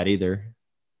cool with that either.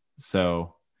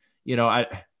 So,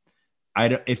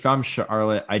 if I'm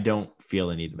Charlotte, I don't feel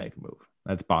the need to make a move.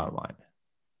 That's bottom line.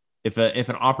 If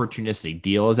an opportunistic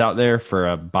deal is out there for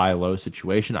a buy low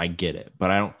situation, I get it, but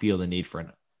I don't feel the need for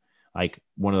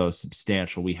one of those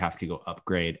substantial, we have to go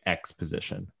upgrade X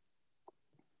position.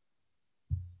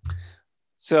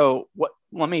 So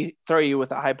let me throw you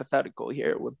with a hypothetical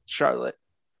here with Charlotte.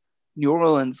 New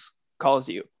Orleans calls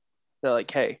you. They're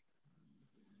like, hey,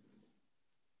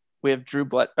 we have Eric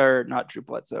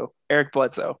Bledsoe.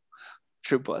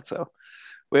 Drew Bledsoe.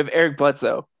 We have Eric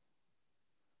Bledsoe.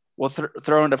 We'll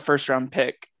throw in a first-round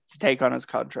pick to take on his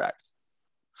contract.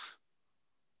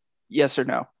 Yes or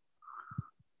no?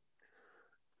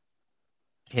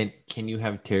 Can you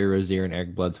have Terry Rozier and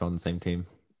Eric Bledsoe on the same team?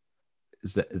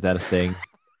 Is that a thing?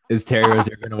 Is Terry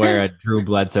Rozier going to wear a Drew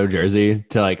Bledsoe jersey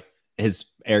to like his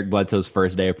Eric Bledsoe's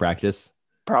first day of practice?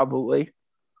 Probably.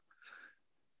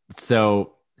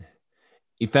 So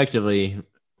effectively,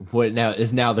 what now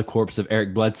is now the corpse of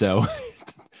Eric Bledsoe.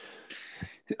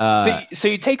 So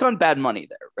you take on bad money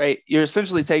there, right? You're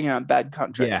essentially taking on bad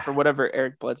contract for whatever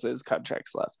Eric Bledsoe's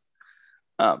contract's left.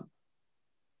 I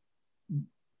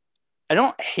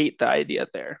don't hate the idea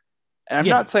there. And I'm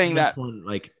not saying that one,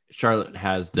 like Charlotte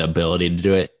has the ability to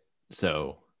do it.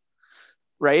 So,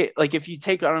 right? Like if you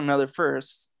take on another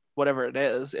first, whatever it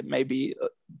is, it may be,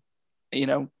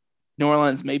 New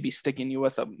Orleans may be sticking you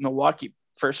with a Milwaukee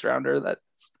first rounder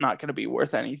that's not going to be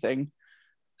worth anything.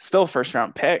 Still first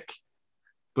round pick.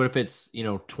 But if it's,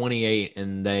 28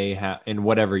 and they have in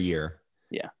whatever year.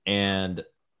 Yeah. And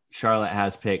Charlotte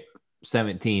has picked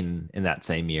 17 in that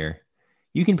same year.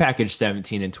 You can package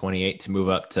 17 and 28 to move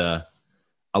up to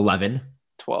 11,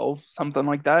 12, something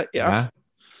like that. Yeah.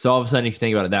 So all of a sudden, if you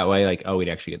think about it that way, like, oh, we'd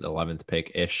actually get the 11th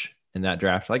pick ish in that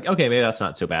draft. Like, okay, maybe that's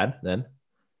not so bad then.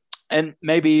 And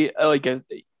maybe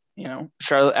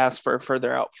Charlotte asked for a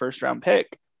further out first round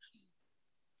pick.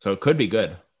 So it could be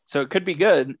good. So it could be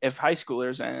good if high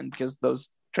schoolers in, because those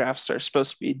drafts are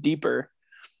supposed to be deeper.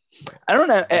 I don't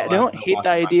know. I don't hate the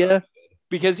idea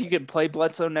because you could play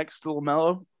Bledsoe next to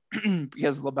LaMelo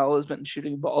because LaMelo has been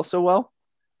shooting the ball so well.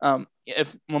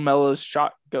 If LaMelo's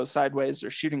shot goes sideways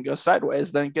or shooting goes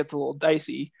sideways, then it gets a little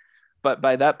dicey. But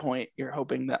by that point, you're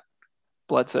hoping that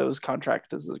Bledsoe's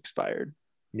contract is expired.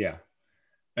 Yeah.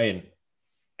 I mean,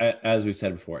 as we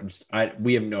said before,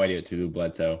 we have no idea what to do with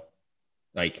Bledsoe.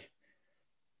 Like,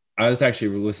 I was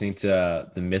actually listening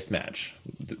to the Mismatch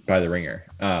by The Ringer.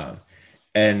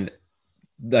 And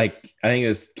like, I think it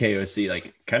was KOC,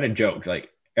 like kind of joked, like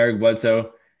Eric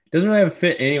Bledsoe doesn't really have a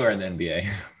fit anywhere in the NBA.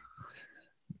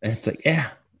 And it's like, yeah,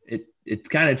 it's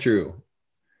kind of true.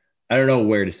 I don't know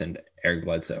where to send Eric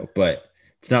Bledsoe, but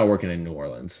it's not working in New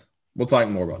Orleans. We'll talk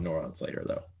more about New Orleans later,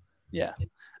 though. Yeah.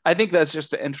 I think that's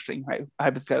just an interesting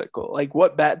hypothetical. Like,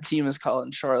 what bad team is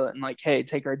calling Charlotte and like, hey,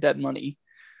 take our dead money,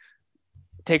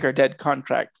 take our dead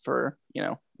contract for,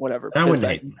 whatever. I wouldn't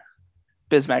hate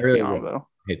Bismack Biyombo.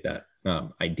 Hate that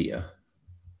idea.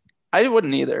 I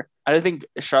wouldn't either. I think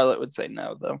Charlotte would say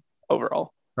no, though,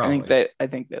 overall. Probably. I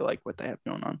think they like what they have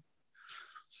going on.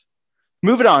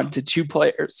 Moving on to two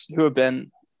players who have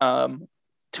been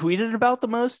tweeted about the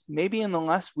most, maybe in the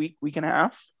last week and a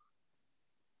half.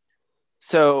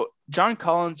 So John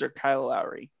Collins or Kyle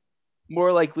Lowry,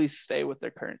 more likely to stay with their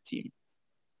current team.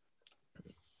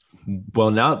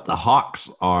 Well, now that the Hawks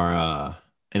are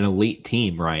an elite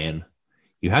team, Ryan,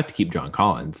 you have to keep John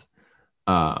Collins.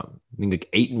 I think like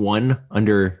 8-1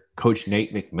 under Coach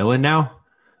Nate McMillan now.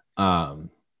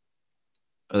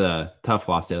 The tough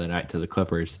loss the other night to the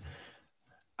Clippers.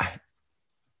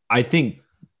 I think,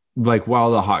 like,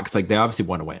 while the Hawks, like, they obviously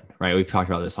want to win, right? We've talked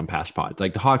about this on past pods.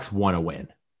 Like, the Hawks want to win.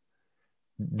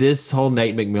 This whole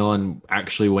Nate McMillan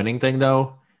actually winning thing,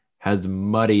 though, has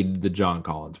muddied the John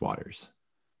Collins waters.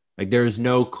 Like, there's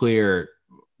no clear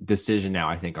decision now,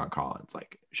 I think, on Collins.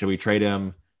 Like, should we trade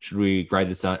him? Should we ride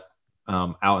this out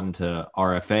into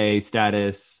RFA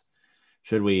status?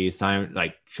 Should we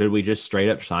just straight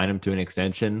up sign him to an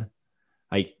extension?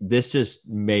 Like, this just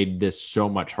made this so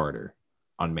much harder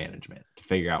on management to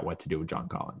figure out what to do with John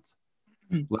Collins.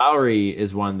 Lowry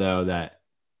is one, though, that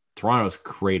Toronto's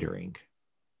cratering.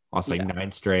 Lost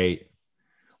 9 straight.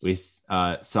 We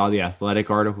saw the Athletic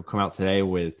article come out today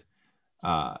with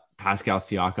Pascal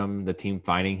Siakam, the team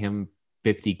fining him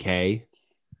 $50K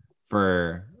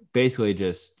for basically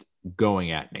just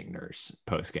going at Nick Nurse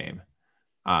post-game.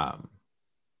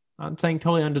 I'm saying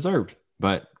totally undeserved,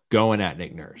 but going at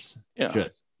Nick Nurse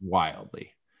just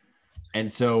wildly.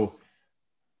 And so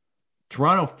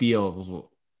Toronto feels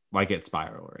like it's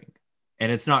spiraling,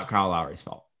 and it's not Kyle Lowry's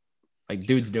fault. Like,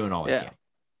 dude's doing all he can.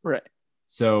 Right.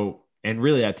 So, and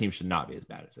really that team should not be as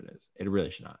bad as it is. It really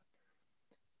should not.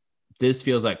 This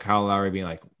feels like Kyle Lowry being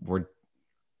like,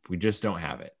 we just don't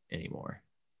have it anymore.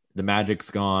 The magic's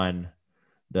gone.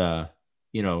 The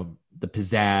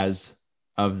pizzazz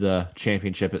of the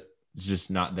championship is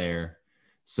just not there.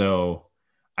 So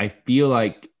I feel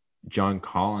like John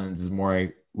Collins is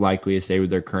more likely to stay with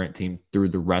their current team through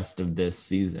the rest of this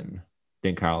season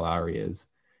than Kyle Lowry is.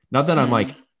 Not that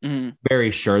I'm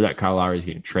very sure that Kyle Lowry is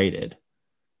getting traded,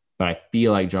 but I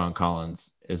feel like John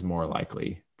Collins is more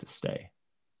likely to stay.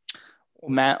 Well,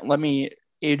 Matt,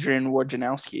 Adrian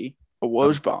Wojnarowski, a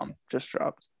Woj bomb just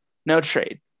dropped. No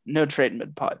trade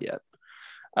mid-pod yet.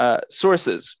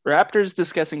 Sources: Raptors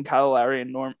discussing Kyle Lowry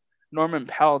and Norman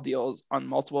Powell deals on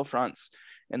multiple fronts,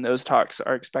 and those talks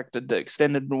are expected to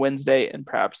extend into Wednesday and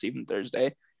perhaps even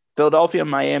Thursday. Philadelphia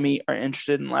and Miami are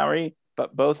interested in Lowry,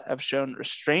 but both have shown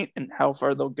restraint in how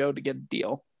far they'll go to get a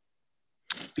deal.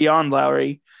 Beyond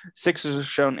Lowry, Sixers have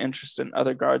shown interest in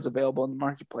other guards available in the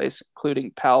marketplace,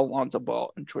 including Powell, Lonzo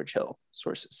Ball, and George Hill,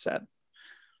 sources said.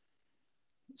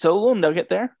 So a little nugget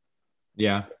there.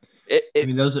 Yeah. I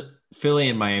mean, those Philly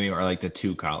and Miami are like the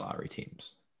two Kyle Lowry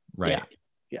teams, right?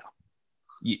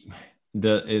 Yeah.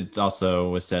 It also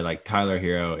was said like Tyler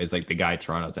Hero is like the guy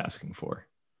Toronto's asking for.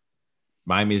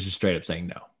 Miami is just straight up saying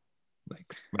no.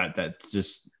 Like, right, that's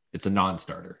just, it's a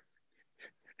non-starter.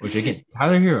 Which again,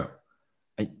 Tyler Hero,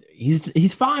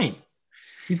 he's fine.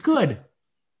 He's good.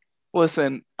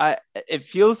 Listen, it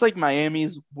feels like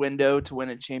Miami's window to win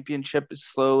a championship is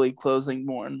slowly closing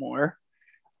more and more.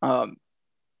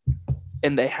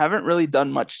 And they haven't really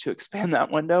done much to expand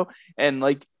that window. And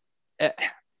like,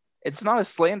 it's not a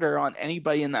slander on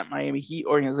anybody in that Miami Heat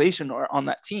organization or on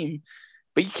that team,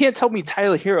 but you can't tell me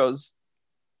Tyler Hero's,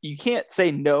 you can't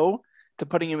say no to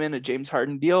putting him in a James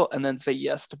Harden deal and then say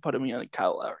yes to put him in a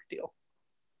Kyle Lowry deal.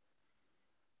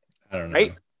 I don't know.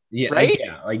 Right? Yeah. Right?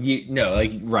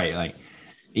 Like right. Like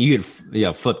you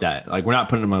could flip that. Like we're not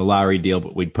putting him in a Lowry deal,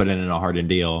 but we'd put it in a Harden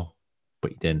deal,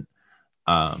 but you didn't.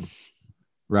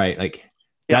 Right. Like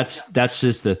that's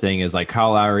just the thing is like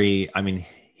Kyle Lowry. I mean,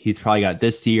 he's probably got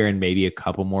this year and maybe a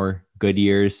couple more good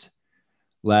years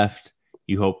left.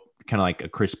 You hope kind of like a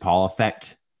Chris Paul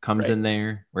effect comes in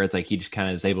there where it's like he just kind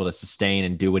of is able to sustain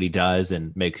and do what he does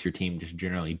and makes your team just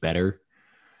generally better.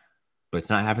 But it's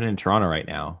not happening in Toronto right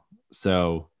now.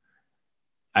 So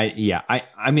I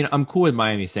mean, I'm cool with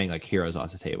Miami saying like Heroes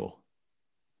off the table.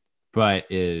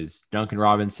 But is Duncan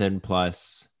Robinson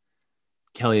plus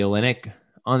Kelly Olynyk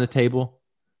on the table?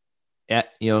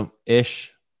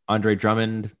 Ish. Andre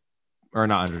Iguodala.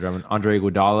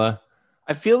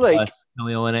 I feel like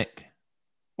Kelly Olynyk.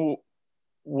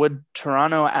 Would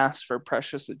Toronto ask for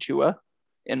Precious Achiuwa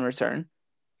in return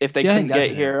if they couldn't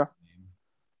get Hero?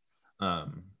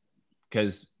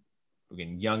 Because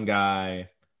again, young guy,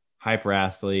 hyper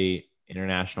athlete,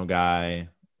 international guy.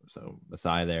 So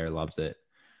Masai there loves it.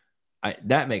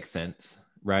 That makes sense,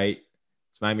 right?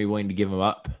 Is Miami willing to give him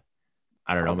up?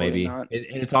 I don't know, maybe. And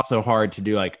it's also hard to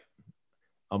do like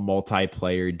a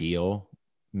multiplayer deal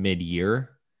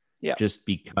mid-year. Yeah. Just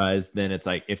because then it's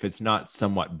like if it's not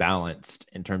somewhat balanced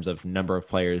in terms of number of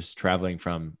players traveling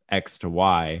from X to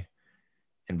Y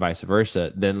and vice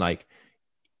versa, then like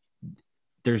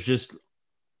there's just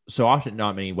so often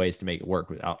not many ways to make it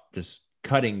work without just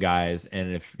cutting guys.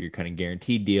 And if you're cutting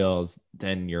guaranteed deals,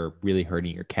 then you're really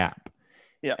hurting your cap.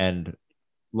 Yeah. And a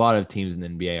lot of teams in the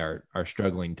NBA are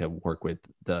struggling to work with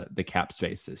the cap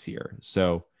space this year.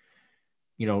 So,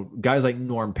 guys like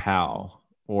Norm Powell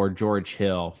or George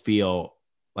Hill feel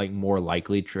like more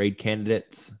likely trade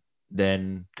candidates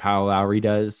than Kyle Lowry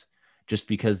does, just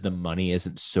because the money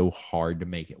isn't so hard to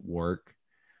make it work.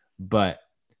 But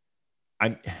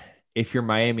if you're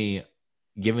Miami,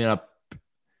 giving up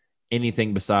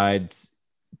anything besides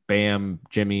Bam,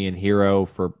 Jimmy, and Hero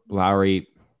for Lowry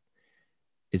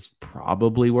is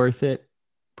probably worth it.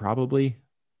 Probably.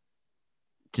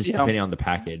 Just depending on the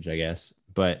package, I guess.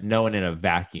 But no one in a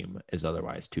vacuum is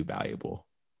otherwise too valuable.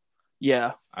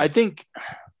 Yeah, I think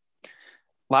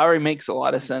Lowry makes a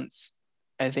lot of sense.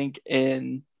 I think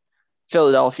in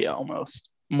Philadelphia almost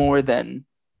more than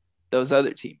those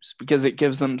other teams because it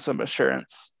gives them some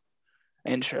insurance,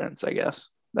 I guess,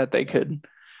 that they could,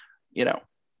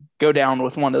 go down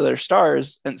with one of their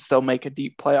stars and still make a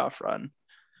deep playoff run.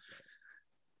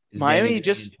 Is Miami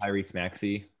just Tyrese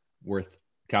Maxey worth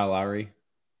Kyle Lowry?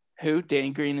 Who? Danny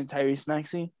Green and Tyrese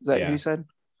Maxey? Is that who you said?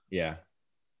 Yeah.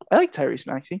 I like Tyrese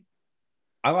Maxey.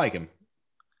 I like him.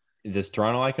 Does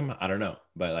Toronto like him? I don't know.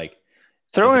 But like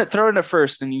throw in a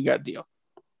first and you got a deal.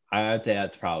 I'd say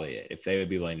that's probably it. If they would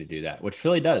be willing to do that, which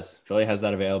Philly does. Philly has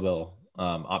that available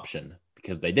option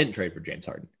because they didn't trade for James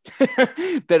Harden.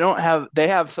 They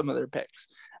have some of their picks.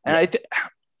 And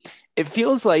it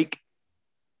feels like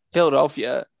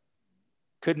Philadelphia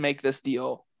could make this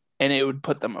deal and it would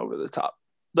put them over the top.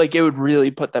 Like it would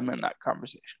really put them in that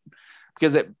conversation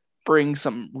because it brings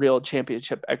some real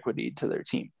championship equity to their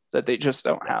team that they just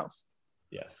don't have.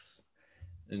 Yes.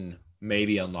 And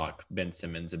maybe unlock Ben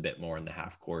Simmons a bit more in the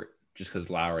half court just because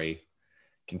Lowry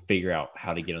can figure out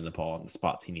how to get him the ball in the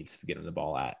spots he needs to get him the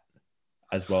ball at,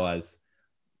 as well as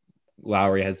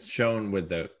Lowry has shown with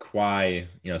the Kawhi,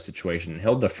 situation.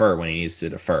 He'll defer when he needs to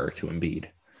defer to Embiid.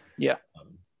 Yeah.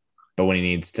 But when he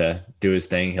needs to do his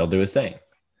thing, he'll do his thing.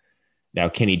 Now,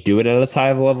 can he do it at as high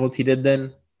of a level as he did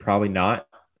then? Probably not.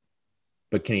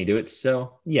 But can he do it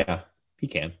still? Yeah, he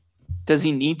can. Does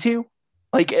he need to?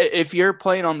 Like if you're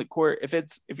playing on the court, if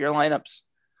your lineups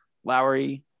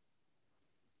Lowry,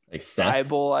 Like Seth.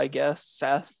 Thibault, I guess,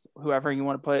 Seth, whoever you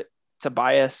want to put,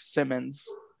 Tobias, Simmons,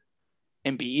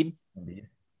 Embiid.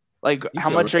 Like, You how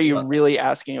feel much are really you about that. really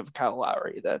asking of Kyle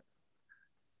Lowry? That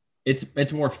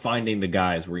It's more finding the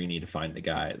guys where you need to find the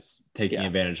guys, taking Yeah.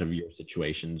 advantage of your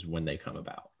situations when they come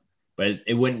about. But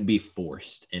it wouldn't be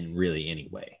forced in really any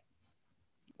way.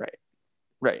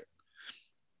 right.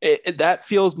 That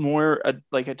feels more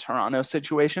like a Toronto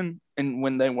situation, and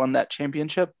when they won that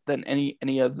championship, than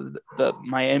any of the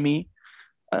Miami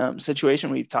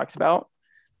situation we've talked about.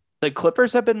 The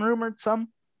Clippers have been rumored some.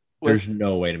 There's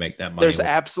no way to make that money. There's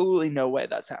absolutely no way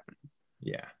that's happening.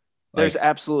 Yeah. There's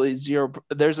absolutely zero.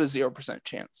 There's a 0%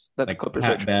 chance that the Clippers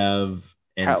Pat are Bev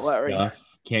and Kyle Lowry.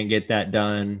 stuff can't get that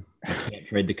done. You can't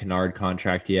trade the Kennard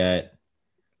contract yet.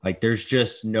 Like, there's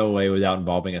just no way without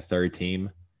involving a third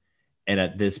team. And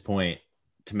at this point,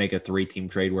 to make a 3-team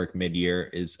trade work mid-year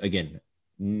is, again,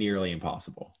 nearly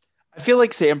impossible. I feel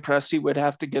like Sam Presti would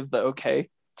have to give the okay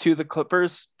to the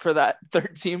Clippers for that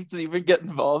third team to even get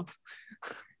involved.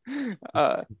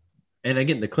 And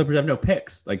again, the Clippers have no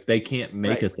picks. Like, they can't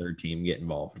make Right. a third team get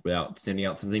involved without sending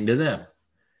out something to them.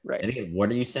 Right. And again, what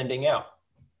are you sending out?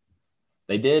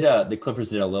 They did. The Clippers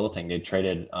did a little thing. They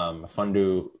traded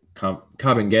Fundu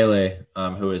Kabengele,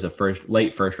 who was a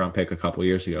late first round pick a couple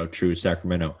years ago, to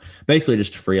Sacramento, basically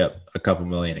just to free up a couple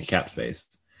million in cap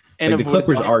space. And the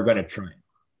Clippers are going to try.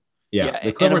 Yeah,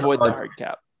 the Clippers avoid the hard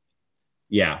cap.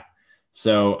 Yeah,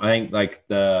 so I think like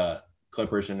the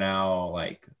Clippers are now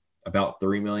like about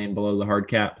 $3 million below the hard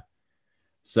cap.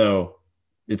 So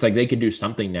it's like they could do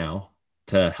something now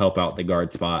to help out the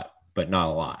guard spot, but not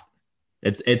a lot.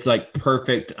 It's like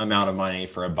perfect amount of money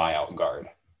for a buyout guard.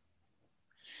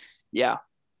 Yeah.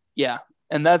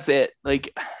 And that's it.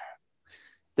 Like,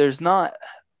 there's not,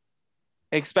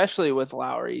 especially with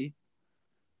Lowry.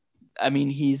 I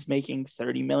mean, he's making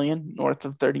 30 million, north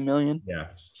of 30 million. Yeah.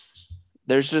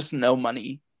 There's just no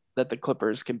money that the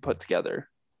Clippers can put together.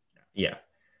 Yeah.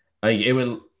 Like it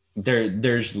would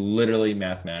there's literally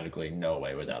mathematically no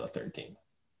way without a third team.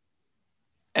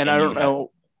 And I don't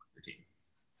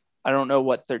know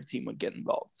what third team would get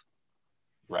involved.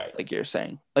 Right. Like you're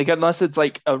saying. Like, unless it's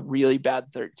like a really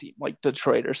bad third team, like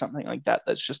Detroit or something like that,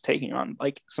 that's just taking on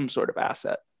like some sort of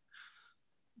asset.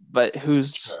 But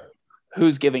who's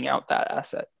giving out that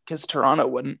asset? Because Toronto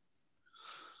wouldn't.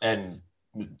 And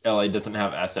LA doesn't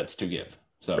have assets to give.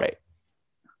 So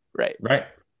Right.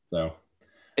 So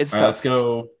it's all right, let's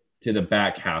go to the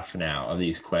back half now of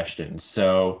these questions.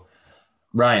 So,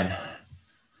 Ryan,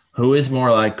 who is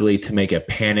more likely to make a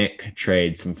panic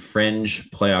trade, some fringe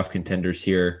playoff contenders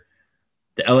here,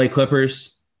 the LA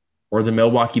Clippers or the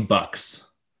Milwaukee Bucks?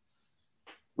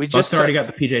 Bucks already got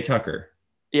the PJ Tucker.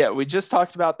 Yeah, we just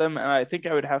talked about them, and I think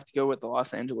I would have to go with the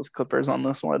Los Angeles Clippers on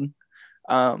this one.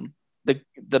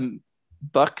 The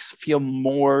Bucks feel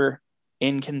more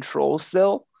in control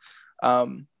still,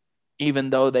 even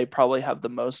though they probably have the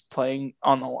most playing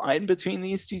on the line between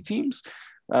these two teams.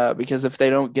 Because if they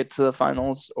don't get to the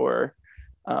finals or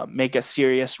make a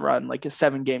serious run, like a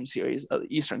 7-game series of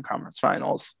the Eastern Conference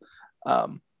Finals,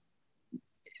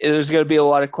 there's going to be a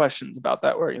lot of questions about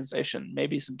that organization.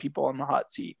 Maybe some people on the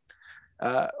hot seat,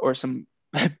 or some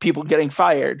people getting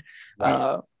fired.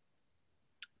 Right.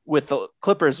 With the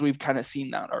Clippers, we've kind of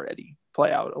seen that already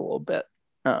play out a little bit,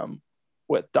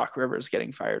 with Doc Rivers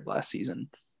getting fired last season.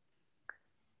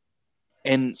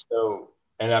 And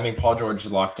I mean, Paul George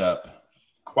is locked up.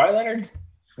 Kawhi Leonard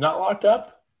not locked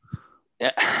up?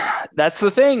 Yeah, that's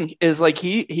the thing, is like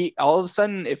he all of a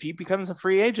sudden, if he becomes a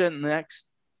free agent in the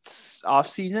next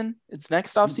offseason,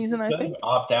 I think,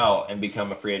 opt out and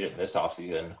become a free agent this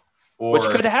offseason. Which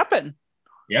could happen.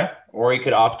 Yeah. Or he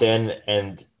could opt in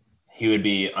and he would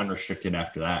be unrestricted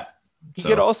after that. He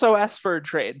could also ask for a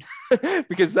trade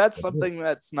because that's something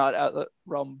that's not out of the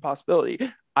realm of possibility.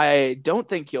 I don't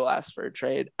think he'll ask for a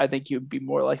trade. I think you'd be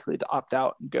more likely to opt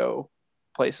out and go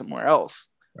play somewhere else.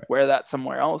 Right. Where that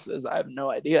somewhere else is, I have no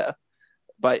idea.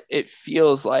 But it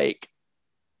feels like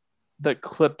the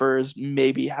Clippers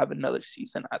maybe have another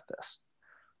season at this.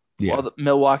 Yeah. Well,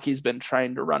 Milwaukee's been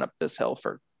trying to run up this hill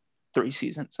for 3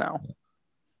 seasons now.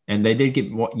 And they did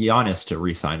get Giannis to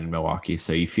re-sign in Milwaukee.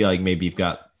 So you feel like maybe you've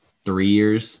got 3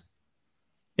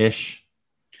 years-ish.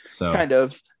 So kind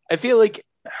of. I feel like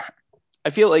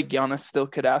Giannis still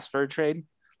could ask for a trade.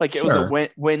 Like it was a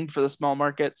win for the small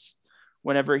markets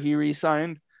whenever he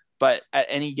re-signed. But at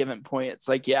any given point, it's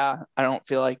like, yeah, I don't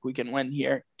feel like we can win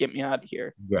here. Get me out of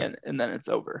here. Right. And then it's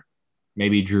over.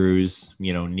 Maybe Drew's,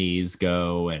 knees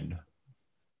go and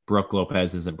Brooke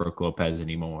Lopez isn't Brooke Lopez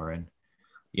anymore. And,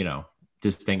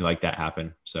 just things like that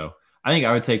happen. So I think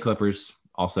I would say Clippers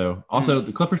also. Also,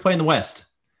 the Clippers play in the West.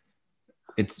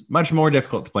 It's much more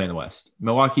difficult to play in the West.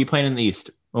 Milwaukee playing in the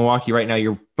East. Milwaukee right now,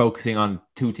 you're focusing on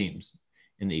 2 teams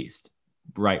in the East,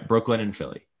 right? Brooklyn and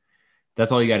Philly.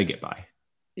 That's all you got to get by.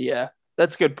 Yeah,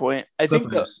 that's a good point. I think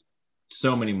there's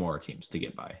so many more teams to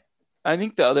get by. I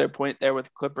think the other point there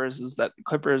with Clippers is that the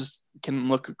Clippers can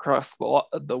look across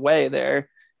the way there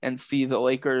and see the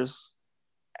Lakers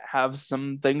have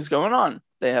some things going on.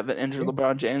 They have an injured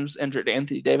LeBron James, injured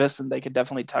Anthony Davis, and they could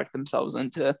definitely tuck themselves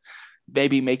into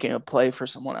maybe making a play for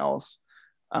someone else,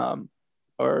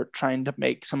 or trying to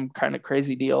make some kind of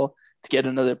crazy deal to get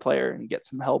another player and get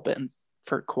some help in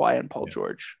for Kawhi and Paul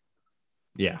George.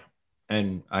 Yeah.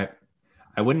 And I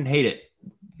wouldn't hate it,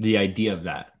 the idea of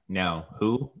that. Now,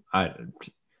 I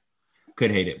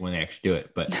could hate it when they actually do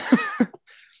it, but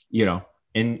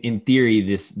in theory,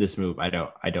 this move, I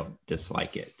don't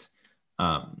dislike it.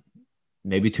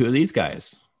 Maybe 2 of these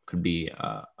guys could be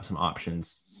some options,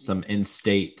 some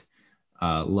in-state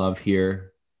love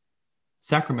here.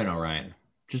 Sacramento, Ryan,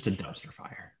 just a dumpster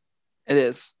fire. It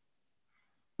is.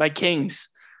 My Kings.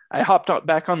 I hopped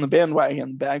back on the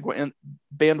bandwagon.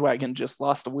 Bandwagon just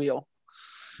lost a wheel.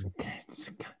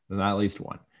 At least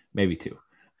 1, maybe 2.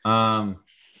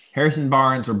 Harrison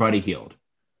Barnes or Buddy Hield?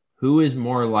 Who is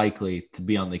more likely to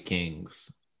be on the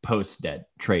Kings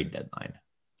post-trade deadline?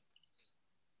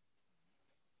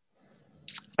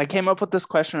 I came up with this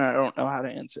question and I don't know how to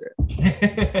answer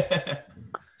it.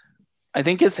 I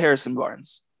think it's Harrison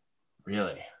Barnes.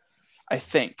 Really? I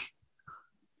think.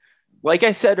 Like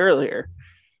I said earlier,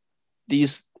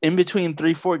 these in-between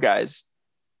 3-4 guys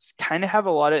kind of have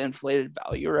a lot of inflated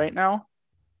value right now.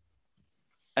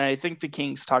 And I think the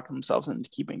Kings talk themselves into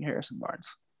keeping Harrison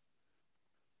Barnes.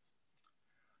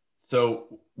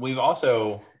 So we've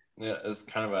also, as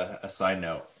kind of a side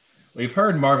note, we've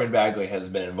heard Marvin Bagley has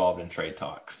been involved in trade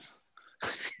talks.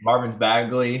 Marvin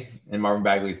Bagley and Marvin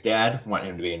Bagley's dad want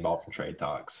him to be involved in trade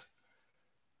talks.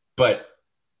 But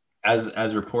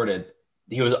as reported,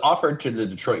 he was offered to the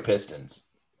Detroit Pistons,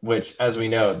 which, as we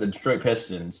know, the Detroit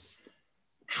Pistons,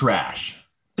 trash.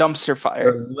 Dumpster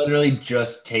fire. They're literally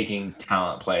just taking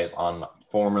talent plays on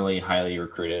formerly highly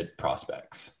recruited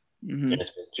prospects. Dennis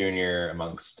Smith Jr.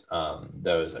 amongst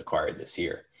those acquired this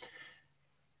year.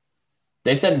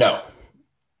 They said no.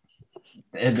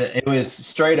 It was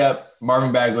straight up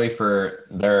Marvin Bagley for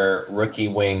their rookie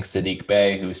wing, Saddiq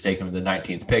Bey, who was taken with the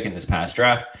 19th pick in this past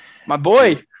draft. My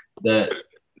boy. The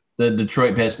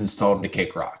Detroit Pistons told him to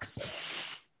kick rocks.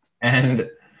 And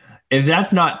if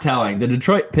that's not telling, the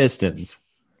Detroit Pistons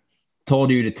told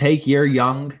you to take your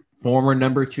young, former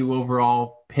number 2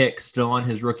 overall pick, still on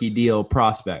his rookie deal,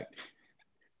 prospect,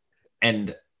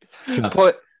 and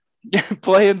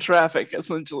play in traffic,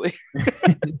 essentially.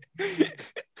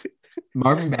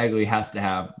 Marvin Bagley has to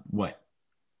have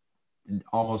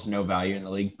almost no value in the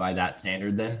league by that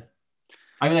standard. Then,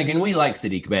 I mean, and we like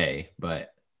Saddiq Bey,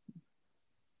 but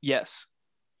yes,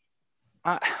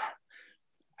 I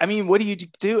mean, what do you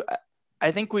do?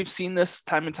 I think we've seen this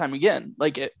time and time again.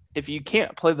 Like, if you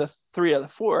can't play the 3 of the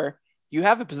 4, you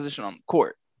have a position on the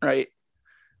court, right?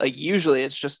 Like, usually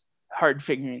it's just hard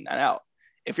figuring that out.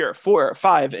 If you're a 4 or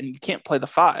 5 and you can't play the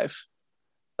 5,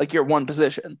 like, you're one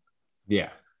position. Yeah.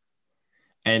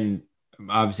 And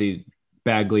obviously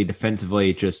Bagley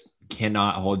defensively just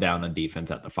cannot hold down a defense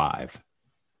at the 5.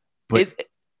 But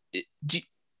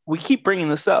we keep bringing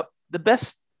this up. The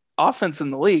best offense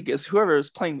in the league is whoever is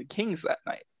playing the Kings that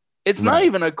night. It's not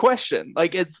even a question.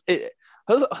 Like,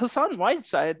 Hassan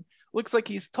Whiteside looks like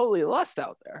he's totally lost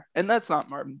out there. And that's not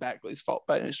Marvin Bagley's fault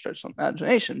by any stretch of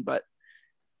imagination, but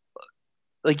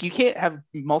like, you can't have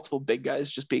multiple big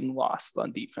guys just being lost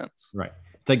on defense. Right.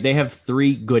 It's like they have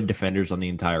 3 good defenders on the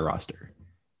entire roster.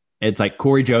 It's like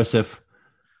Corey Joseph,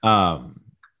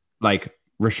 like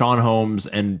Rashawn Holmes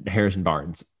and Harrison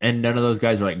Barnes. And none of those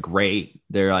guys are like great.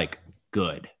 They're like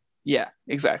good. Yeah,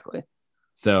 exactly.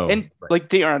 So, and like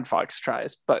De'Aaron Fox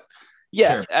tries, but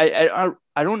yeah, sure.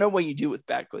 I don't know what you do with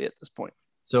Bagley at this point.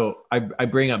 So I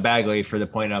bring up Bagley for the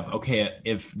point of, okay,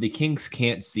 if the Kings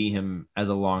can't see him as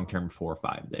a long-term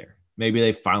 4-5 there, maybe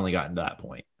they've finally gotten to that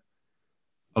point.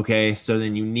 Okay, so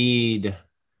then you need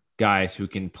guys who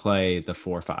can play the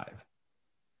 4-5.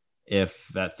 If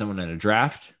that's someone in a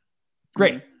draft,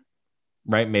 great,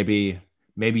 right? Maybe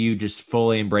you just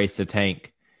fully embrace the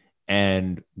tank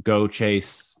and go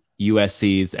chase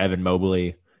USC's Evan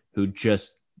Mobley, who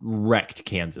just wrecked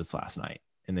Kansas last night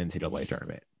in the NCAA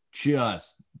tournament.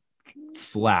 Just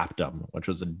slapped them, which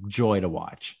was a joy to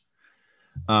watch.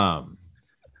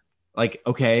 Like,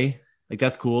 okay, like,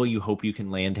 that's cool. You hope you can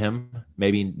land him.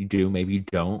 Maybe you do, maybe you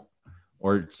don't.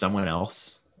 or someone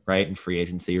else, right, in free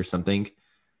agency or something.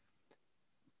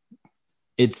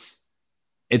 It's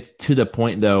to the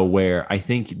point though where I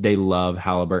think they love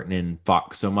Halliburton and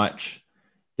Fox so much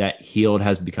that Hield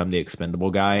has become the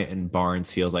expendable guy, and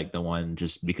Barnes feels like the one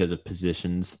just because of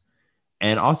positions,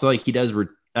 and also like he does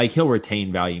he'll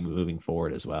retain value moving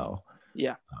forward as well.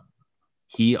 Yeah.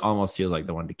 He almost feels like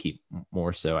the one to keep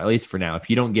more so, at least for now, if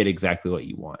you don't get exactly what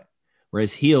you want.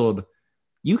 Whereas Hield,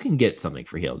 you can get something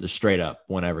for Hield just straight up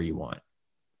whenever you want.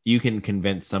 You can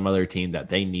convince some other team that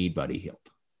they need Buddy Hield.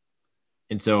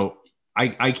 And so I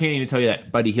can't even tell you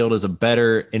that Buddy Hield is a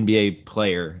better NBA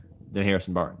player than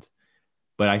Harrison Barnes.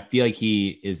 But I feel like he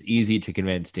is easy to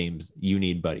convince teams you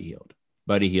need Buddy Hield.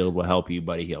 Buddy Hield will help you.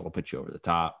 Buddy Hield will put you over the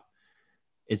top.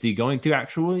 Is he going to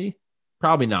actually?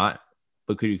 Probably not.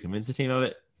 But could you convince the team of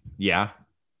it? Yeah.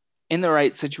 In the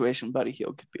right situation, Buddy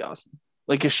Hield could be awesome.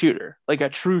 Like a shooter, like a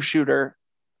true shooter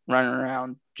running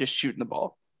around, just shooting the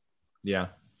ball. Yeah.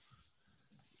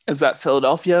 Is that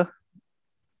Philadelphia?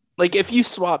 Like if you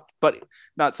swapped, but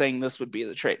not saying this would be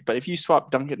the trade, but if you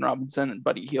swapped Duncan Robinson and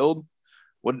Buddy Hield,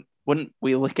 wouldn't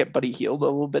we look at Buddy Hield a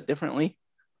little bit differently?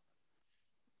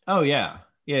 Oh, yeah.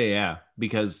 Yeah.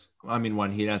 Because, I mean,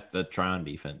 one, he has to try on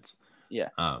defense. Yeah.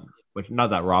 Which, not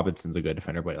that Robinson's a good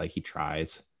defender, but like he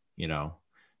tries, you know.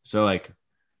 So like,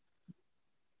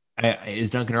 is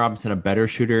Duncan Robinson a better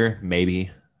shooter?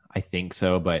 Maybe. I think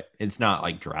so, but it's not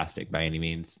like drastic by any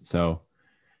means. So,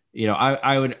 you know,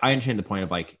 I understand the point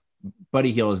of like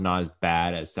Buddy Hield is not as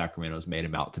bad as Sacramento's made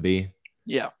him out to be.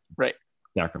 Yeah, right.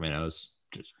 Sacramento's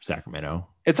just Sacramento.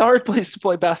 It's a hard place to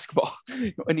play basketball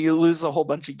when you lose a whole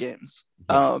bunch of games.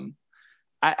 Yeah.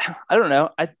 I don't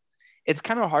know. It's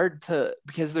kind of hard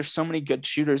because there's so many good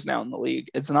shooters now in the league.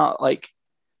 It's not like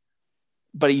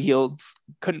Buddy Hields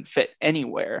couldn't fit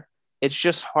anywhere. It's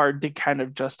just hard to kind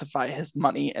of justify his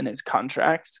money and his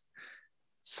contracts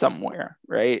somewhere,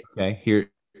 right? Okay,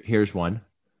 here's one.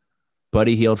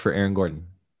 Buddy Hield for Aaron Gordon.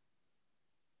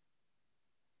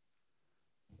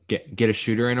 Get a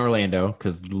shooter in Orlando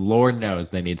because Lord knows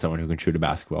they need someone who can shoot a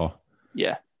basketball.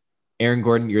 Yeah. Aaron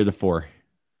Gordon, you're the 4.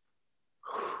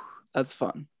 That's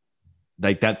fun.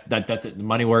 Like that's it. The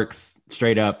money works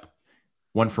straight up,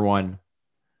 1 for 1.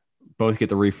 Both get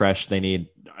the refresh they need.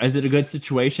 Is it a good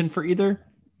situation for either?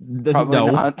 Probably no,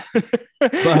 not.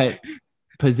 but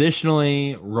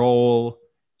positionally, role,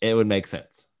 it would make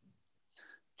sense.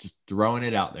 Just throwing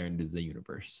it out there into the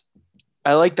universe.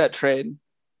 I like that trade.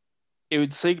 It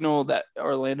would signal that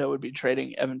Orlando would be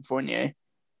trading Evan Fournier,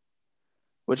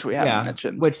 which we haven't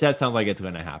mentioned. Which that sounds like it's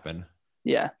going to happen.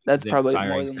 Yeah, that's probably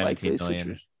more than likely.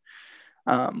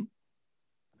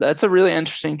 That's a really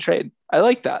interesting trade. I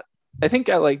like that. I think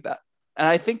I like that, and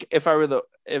I think if I were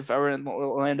in the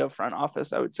Orlando front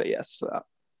office, I would say yes to that.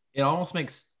 It almost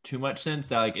makes too much sense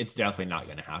that like it's definitely not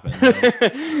going to happen.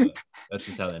 That's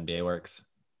just how the NBA works.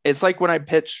 It's like when I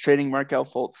pitched trading Markelle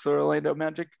Fultz to Orlando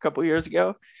Magic a couple years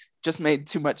ago. Just made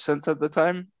too much sense at the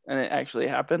time, and it actually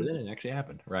happened. Then it actually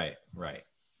happened. Right.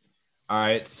 All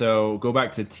right, so go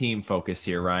back to team focus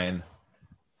here, Ryan.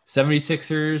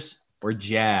 76ers or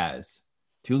Jazz?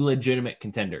 2 legitimate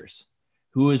contenders.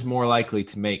 Who is more likely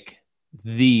to make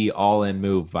the all-in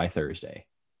move by Thursday?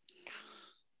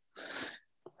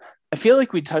 I feel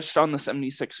like we touched on the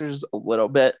 76ers a little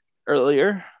bit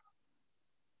earlier,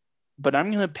 but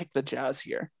I'm going to pick the Jazz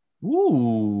here.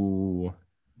 Ooh.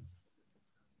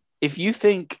 If you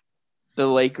think the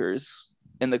Lakers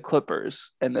and the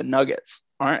Clippers and the Nuggets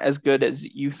aren't as good as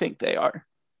you think they are,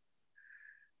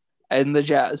 and the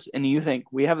Jazz, and you think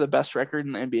we have the best record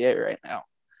in the NBA right now,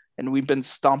 and we've been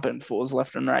stomping fools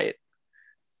left and right,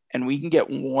 and we can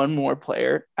get one more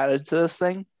player added to this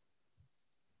thing,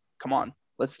 come on,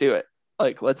 let's do it.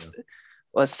 Like, let's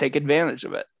take advantage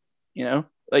of it. You know,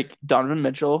 like Donovan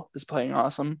Mitchell is playing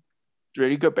awesome.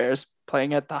 Rudy Gobert is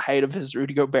playing at the height of his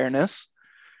Rudy Gobertness.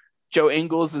 Joe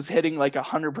Ingles is hitting like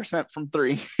 100% from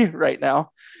 3 right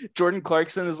now. Jordan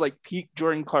Clarkson is like peak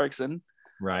Jordan Clarkson.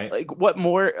 Right. Like what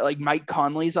more? Like Mike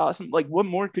Conley's awesome. Like what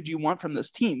more could you want from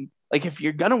this team? Like if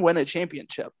you're going to win a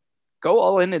championship, go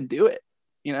all in and do it,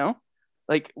 you know?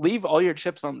 Like leave all your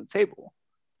chips on the table.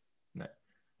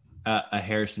 A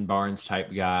Harrison Barnes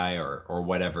type guy or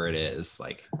whatever it is.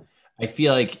 Like I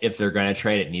feel like if they're going to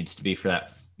trade, it needs to be for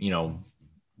that, you know,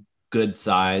 good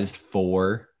sized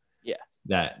 4.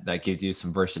 That gives you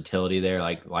some versatility there,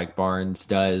 like Barnes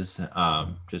does.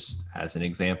 Just as an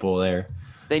example, there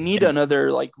they need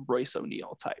another like Royce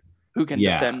O'Neal type who can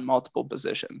defend multiple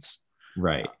positions,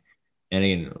 right? And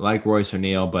again, like Royce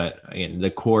O'Neal, but again, the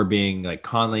core being like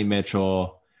Conley,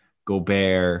 Mitchell,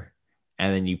 Gobert,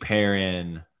 and then you pair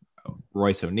in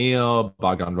Royce O'Neal,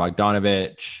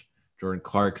 Bogdanovich, Jordan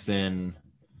Clarkson,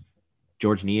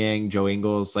 George Niang, Joe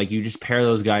Ingles. Like you just pair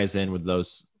those guys in with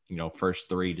those, first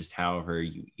three, just however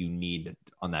you need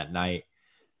on that night.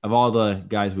 Of all the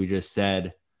guys we just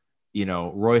said,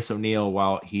 Royce O'Neal,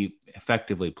 while he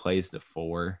effectively plays the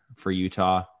 4 for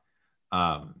Utah,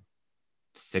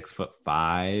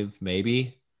 6'5",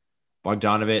 maybe.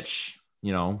 Bogdanovich,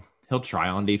 he'll try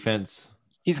on defense.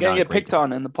 He's going to get picked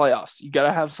on in the playoffs. You got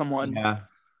to have someone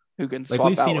who can swap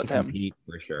we've out seen with him. Compete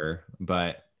for sure,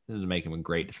 but it doesn't make him a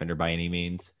great defender by any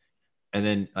means. And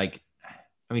then,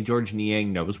 George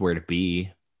Niang knows where to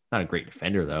be. Not a great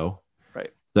defender, though.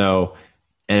 Right. So,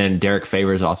 and Derek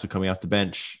Favors also coming off the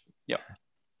bench. Yep.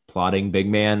 Plotting big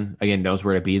man, again, knows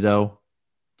where to be, though.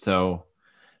 So,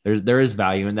 there is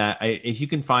value in that. If you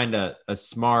can find a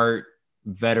smart,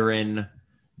 veteran,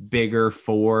 bigger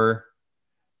 4,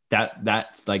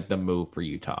 that's like the move for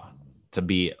Utah to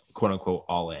be quote unquote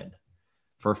all in.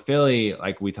 For Philly,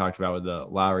 like we talked about with the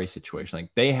Lowry situation, like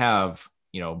they have,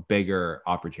 bigger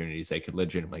opportunities they could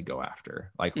legitimately go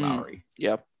after, like Lowry.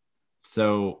 Yep.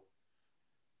 So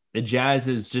the Jazz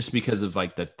is just because of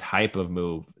like the type of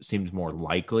move seems more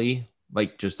likely,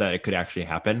 like just that it could actually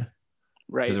happen.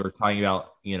 Right. Because we're talking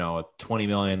about, a $20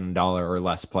 million or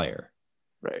less player.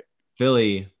 Right.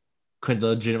 Philly could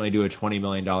legitimately do a $20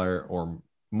 million or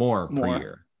more per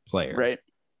year player. Right.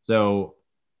 So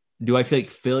do I feel like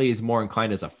Philly is more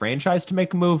inclined as a franchise to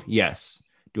make a move? Yes.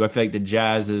 Do I feel like the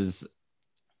Jazz's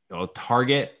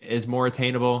target is more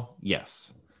attainable?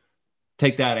 Yes.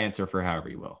 Take that answer for however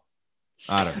you will.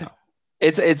 I don't know.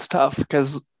 It's tough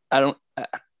because it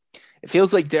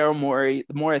feels like Daryl Morey,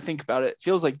 the more I think about it, it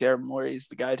feels like Daryl Morey is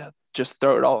the guy to just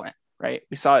throw it all in, right?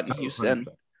 We saw it in Houston.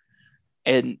 100%.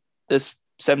 And this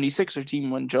 76er team,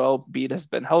 when Joel Embiid has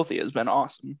been healthy, has been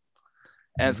awesome.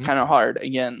 And it's kind of hard,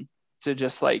 again, to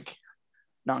just like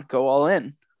not go all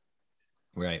in.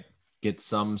 Right. Get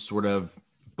some sort of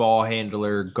ball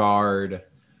handler, guard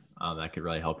that could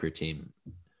really help your team.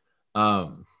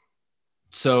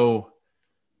 So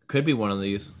could be one of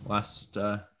these last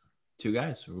 2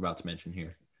 guys we're about to mention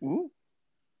here. Ooh.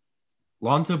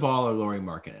 Lonzo Ball or Lauri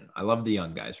Markkanen. I love the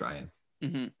young guys, Ryan.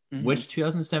 Which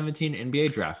 2017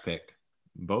 NBA draft pick,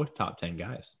 both top 10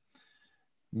 guys,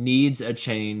 needs a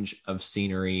change of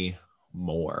scenery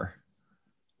more?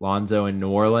 Lonzo in New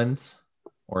Orleans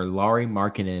or Lauri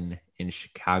Markkanen in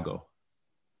Chicago?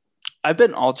 I've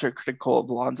been ultra critical of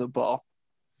Lonzo Ball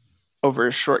over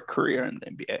his short career in the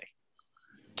NBA.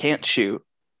 Can't shoot,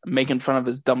 making fun of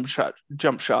his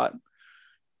jump shot.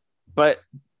 But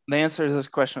the answer to this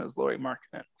question is Lauri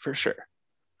Markkanen, for sure.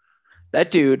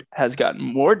 That dude has gotten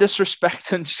more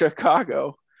disrespect in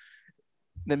Chicago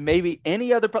than maybe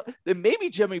any other, than maybe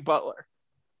Jimmy Butler.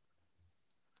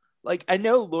 Like, I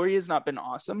know Lauri has not been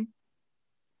awesome,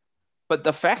 but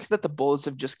the fact that the Bulls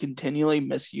have just continually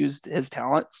misused his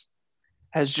talents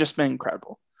has just been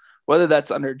incredible. Whether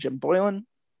that's under Jim Boylan,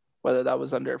 whether that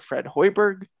was under Fred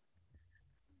Hoiberg,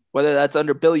 whether that's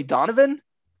under Billy Donovan,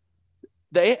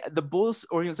 the Bulls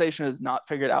organization has not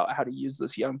figured out how to use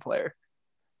this young player,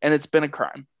 and it's been a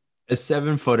crime. A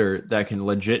 7-footer that can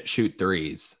legit shoot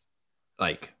threes,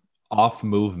 like off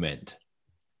movement,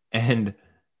 and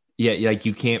like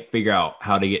you can't figure out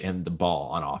how to get him the ball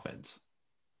on offense.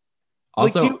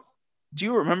 Also, like, do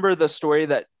you remember the story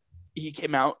that he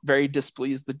came out very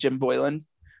displeased with Jim Boylan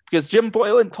because Jim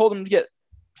Boylan told him to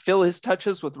fill his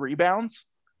touches with rebounds?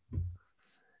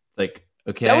 Like,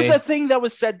 okay, that was a thing that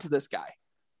was said to this guy.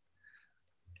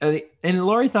 And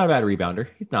Lauri's not a bad rebounder.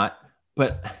 He's not,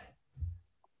 but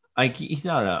like he's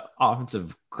not an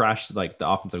offensive crash, like the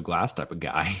offensive glass type of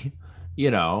guy.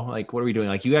 Like what are we doing?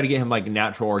 Like you got to get him like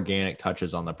natural organic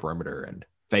touches on the perimeter and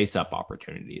face up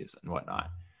opportunities and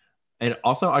whatnot. And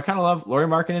also I kind of love Lauri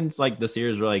Markkanen's like this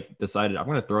year's really like decided I'm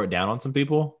going to throw it down on some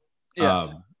people.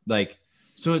 Yeah.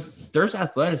 So there's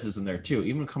athleticism there too,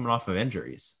 even coming off of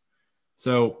injuries.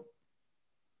 So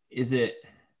is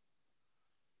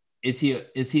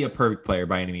he a perfect player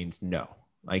by any means? No.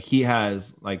 Like he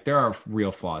has, like there are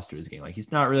real flaws to his game. Like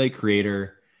he's not really a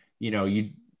creator.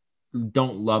 You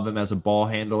don't love him as a ball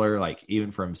handler, like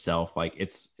even for himself. Like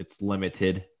it's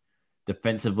limited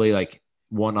defensively, like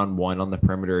one-on-one on the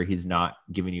perimeter. He's not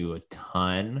giving you a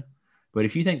ton. But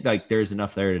if you think like there's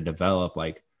enough there to develop,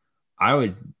 like I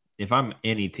would, if I'm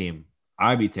any team,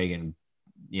 I'd be taking,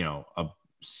 a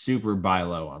super buy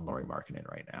low on Lauri Markkanen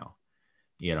right now.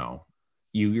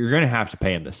 You're going to have to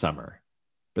pay him this summer,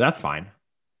 but that's fine.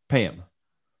 Pay him.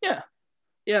 Yeah.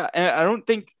 Yeah. And I don't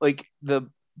think like the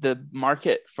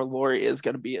market for Lauri is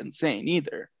going to be insane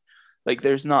either. Like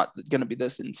there's not going to be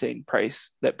this insane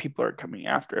price that people are coming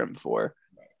after him for.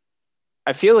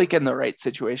 I feel like in the right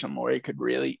situation, Lauri could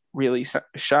really, really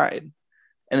shine.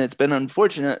 And it's been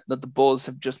unfortunate that the Bulls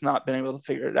have just not been able to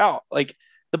figure it out. Like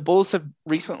the Bulls have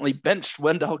recently benched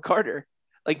Wendell Carter.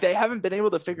 Like they haven't been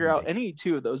able to figure out any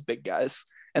two of those big guys.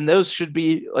 And those should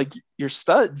be like your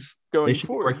studs going They should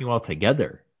forward. be working well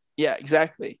together. Yeah,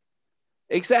 exactly.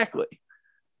 Exactly.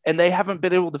 And they haven't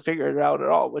been able to figure it out at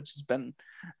all, which has been,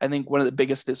 I think, one of the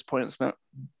biggest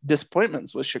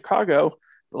disappointments with Chicago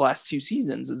the last 2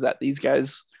 seasons is that these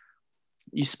guys,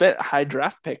 you spent high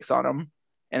draft picks on them,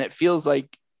 and it feels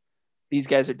like these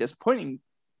guys are disappointing,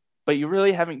 but you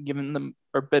really haven't given them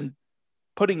or been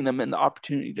putting them in the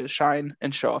opportunity to shine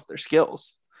and show off their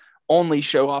skills. Only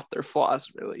show off their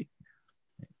flaws, really.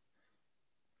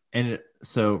 And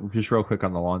so just real quick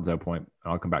on the Lonzo point,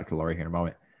 and I'll come back to Lauri here in a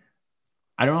moment.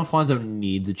 I don't know if Lonzo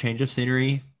needs a change of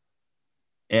scenery.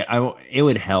 It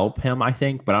would help him, I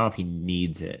think, but I don't know if he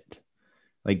needs it.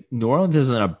 Like New Orleans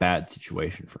isn't a bad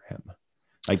situation for him.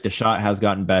 Like the shot has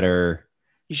gotten better.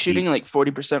 He's shooting like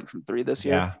 40% from 3 this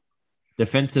year. Yeah.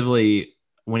 Defensively,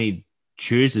 when he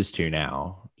chooses to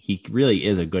now, he really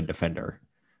is a good defender.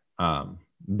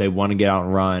 They want to get out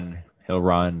and run. He'll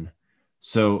run.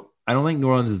 So I don't think New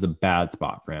Orleans is a bad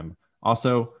spot for him.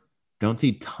 Also, don't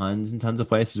see tons and tons of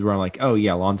places where I'm like, oh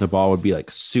yeah, Lonzo Ball would be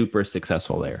like super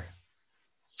successful there.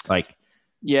 Like,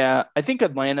 yeah, I think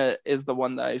Atlanta is the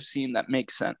one that I've seen that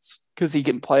makes sense because he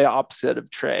can play opposite of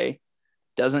Trey,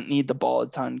 doesn't need the ball a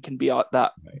ton, can be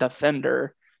that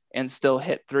defender and still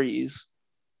hit threes.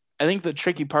 I think the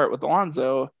tricky part with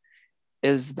Lonzo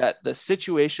is that the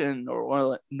situation in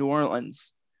New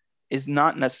Orleans is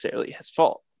not necessarily his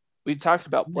fault. We've talked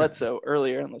about Bledsoe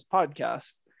earlier in this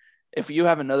podcast. If you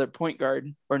have another point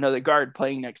guard or another guard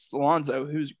playing next to Lonzo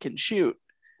who can shoot,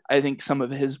 I think some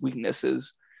of his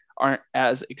weaknesses aren't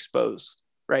as exposed,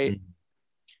 right?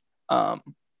 Mm-hmm.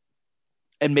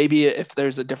 And maybe if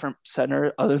there's a different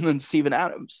center other than Steven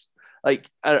Adams, like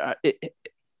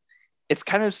it's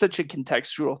kind of such a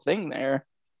contextual thing there.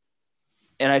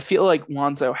 And I feel like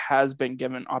Lonzo has been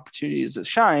given opportunities to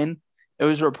shine. It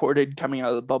was reported coming out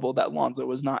of the bubble that Lonzo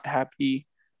was not happy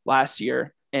last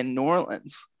year in New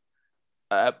Orleans.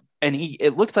 And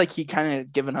it looked like he kind of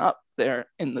had given up there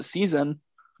in the season.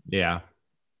 Yeah.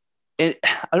 I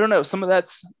don't know. Some of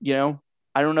that's,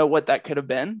 I don't know what that could have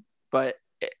been, but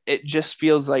it just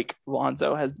feels like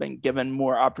Lonzo has been given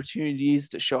more opportunities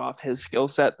to show off his skill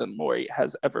set than Lauri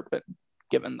has ever been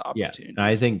given the opportunity. Yeah,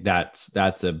 I think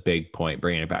that's a big point.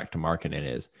 Bringing it back to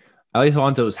Markkanen is at least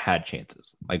Lonzo's had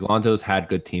chances. Like Lonzo's had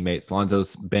good teammates.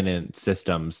 Lonzo's been in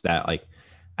systems that like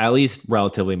at least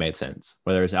relatively made sense.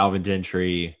 Whether it's Alvin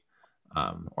Gentry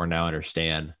or now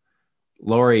understand,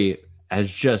 Lauri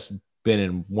has just been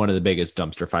in one of the biggest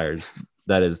dumpster fires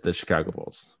that is the Chicago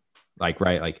Bulls. Like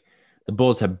the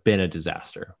Bulls have been a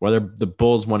disaster. Whether the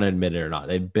Bulls want to admit it or not,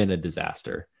 they've been a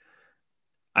disaster.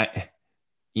 I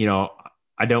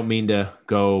don't mean to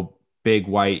go big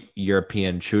white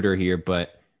European shooter here,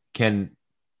 but can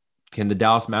the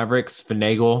Dallas Mavericks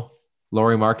finagle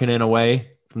Lauri Markkanen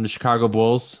away from the Chicago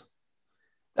Bulls?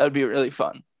 That would be really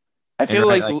fun. I feel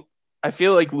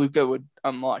like Luka would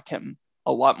unlock him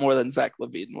a lot more than Zach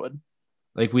LaVine would.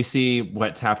 Like we see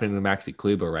what's happening to Maxi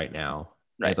Kleber right now.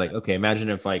 Right. It's like, okay, imagine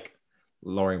if like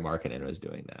Lauri Markkanen was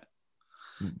doing that.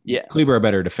 Yeah. Kleber a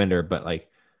better defender, but like,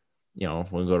 we can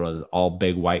go to an all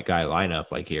big white guy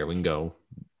lineup. Like here, we can go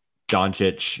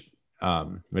Doncic,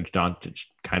 Rich Doncic,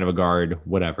 kind of a guard,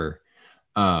 whatever.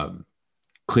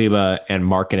 Kleber and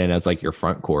Markkanen as like your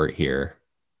front court here.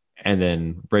 And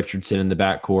then Richardson in the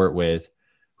back court with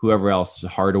whoever else,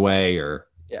 Hardaway or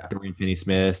Dorian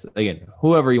Finney-Smith. Again,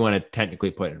 whoever you want to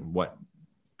technically put in what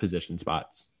position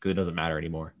spots, because it doesn't matter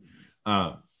anymore.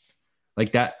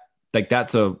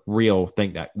 That's a real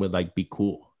thing that would like be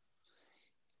cool.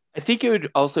 I think it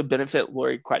would also benefit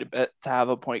Lauri quite a bit to have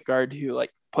a point guard who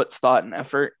like puts thought and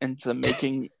effort into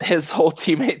making his whole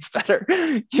teammates better.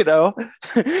 I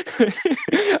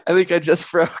think I just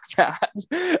broke that.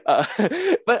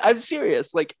 But I'm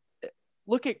serious. Like,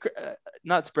 look at,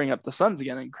 not to bring up the Suns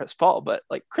again and Chris Paul, but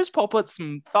like Chris Paul put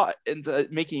some thought into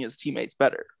making his teammates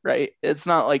better, right? It's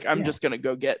not like I'm just going to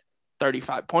go get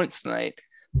 35 points tonight.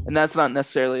 And that's not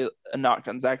necessarily a knock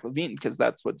on Zach LaVine, because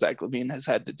that's what Zach LaVine has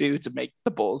had to do to make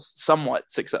the Bulls somewhat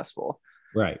successful.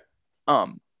 Right.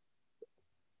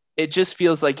 It just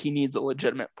feels like he needs a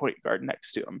legitimate point guard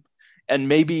next to him. And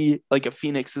maybe like a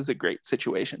Phoenix is a great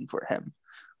situation for him.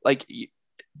 Like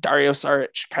Dario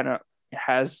Saric kind of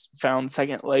has found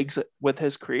second legs with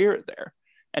his career there.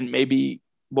 And maybe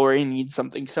Lauri needs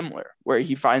something similar where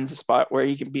he finds a spot where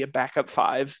he can be a backup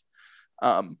 5,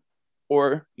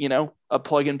 or, a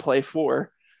plug and play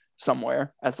 4,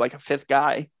 somewhere as like a fifth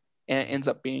guy, and it ends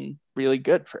up being really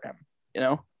good for him.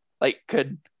 Like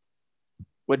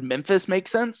would Memphis make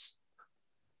sense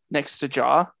next to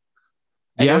Ja?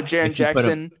 I know Jaren if you put him,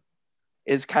 Jackson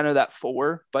is kind of that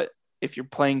 4, but if you're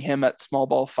playing him at small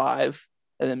ball 5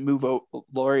 and then move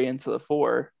Lauri into the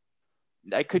 4,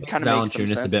 that could kind of make some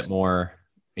sense. a bit more,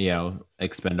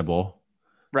 expendable.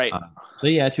 Right. So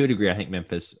yeah, to a degree, I think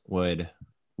Memphis would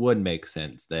make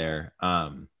sense there.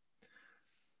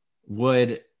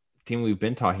 Would team we've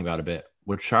been talking about a bit,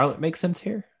 would Charlotte make sense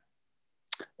here?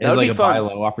 It's like a buy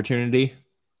low opportunity.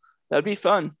 That'd be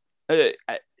fun. He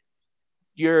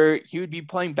would be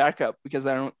playing backup because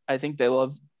I think they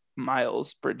love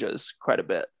Miles Bridges quite a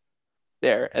bit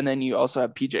there. And then you also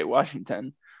have PJ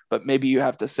Washington, but maybe you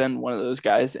have to send one of those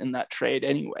guys in that trade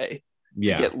anyway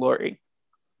to get Lauri.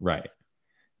 Right.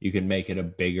 You can make it a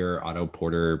bigger Otto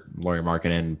Porter, Lauri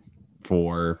Markkanen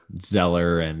for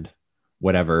Zeller and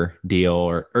whatever deal,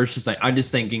 or it's just like, I'm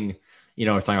just thinking, we're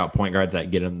talking about point guards that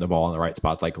get him the ball in the right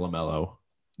spots, like LaMelo.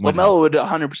 LaMelo would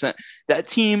 100%. That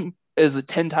team is a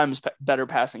 10 times better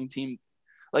passing team.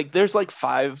 Like there's like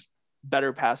 5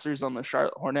 better passers on the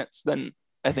Charlotte Hornets than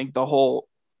I think the whole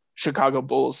Chicago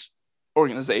Bulls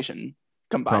organization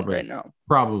combined right now.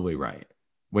 Probably right.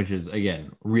 Which is,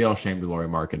 again, real shame to Lauri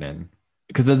Markkanen.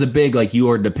 Because as a big, like, you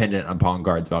are dependent upon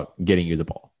guards about getting you the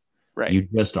ball. Right. You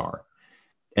just are.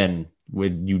 And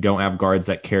when you don't have guards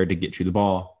that care to get you the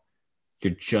ball,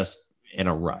 you're just in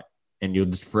a rut. And you'll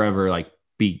just forever, like,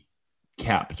 be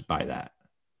capped by that.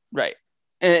 Right.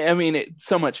 And I mean,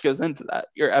 so much goes into that.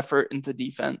 Your effort into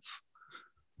defense.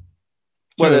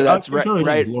 Whether that's right.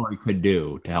 Lauri could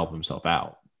do to help himself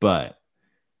out. But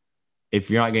if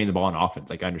you're not getting the ball in offense,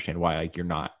 like, I understand why, like, you're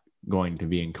not going to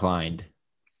be inclined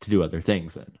to do other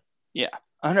things then. Yeah,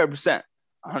 100%.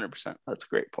 100%. That's a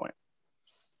great point.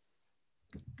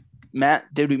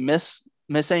 Matt, did we miss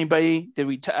anybody? Did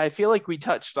we? I feel like we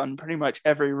touched on pretty much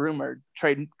every rumored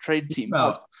trade team.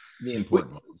 The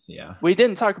important ones, yeah. We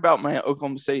didn't talk about my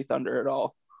Oklahoma City Thunder at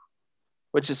all,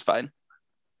 which is fine.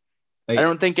 I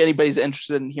don't think anybody's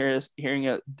interested in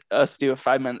hearing us do a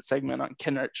 5-minute segment on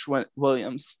Kenrich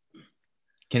Williams.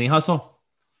 Can he hustle?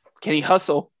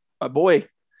 My boy.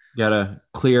 Got to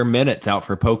clear minutes out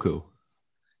for Poku.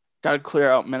 Got to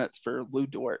clear out minutes for Lou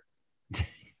Dort.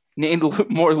 Need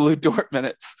more Lou Dort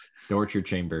minutes. Torture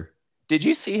chamber. Did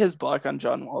you see his block on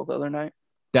John Wall the other night?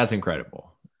 That's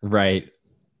incredible, right?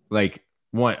 Like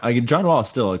John Wall is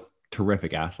still a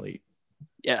terrific athlete.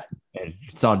 Yeah. And you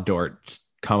saw Dort just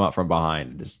come up from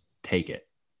behind and just take it.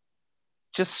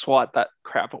 Just swat that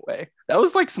crap away. That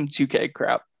was like some 2K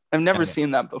crap. I've never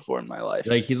seen that before in my life.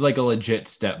 Like he's like a legit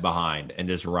step behind and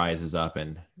just rises up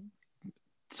and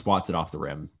swats it off the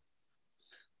rim.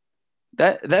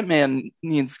 That man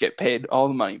needs to get paid all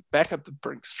the money. Back up the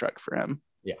Brinks truck for him.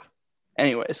 Yeah.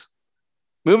 Anyways,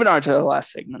 moving on to the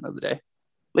last segment of the day.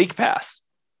 League Pass.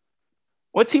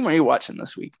 What team are you watching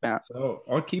this week, Matt? So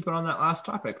I'll keep it on that last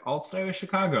topic. I'll stay with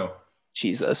Chicago.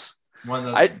 Jesus. One,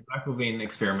 the Zach LaVine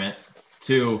experiment.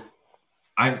 2,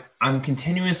 I'm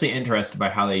continuously interested by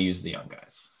how they use the young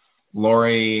guys.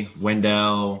 Lauri,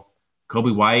 Wendell,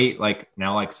 Kobe White, like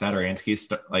now like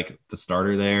Satoransky's like the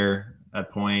starter there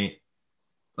at point.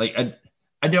 Like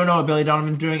I don't know what Billy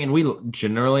Donovan's doing, and we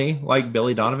generally like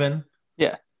Billy Donovan.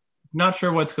 Yeah. Not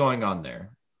sure what's going on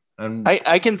there.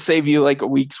 I can save you like a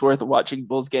week's worth of watching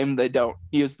Bulls game. They don't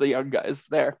use the young guys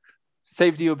there.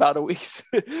 Saved you about a week's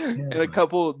and a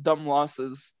couple dumb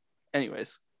losses.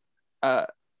 Anyways,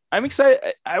 I'm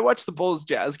excited. I watched the Bulls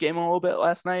Jazz game a little bit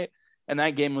last night, and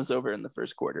that game was over in the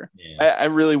first quarter. Yeah. I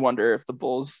really wonder if the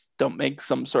Bulls don't make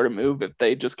some sort of move, if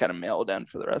they just kind of mail it in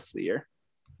for the rest of the year.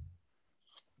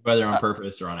 Whether on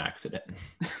purpose or on accident.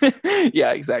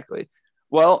 Yeah, exactly.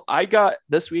 Well, I got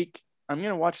this week, I'm going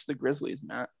to watch the Grizzlies,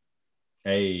 Matt.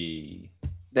 Hey.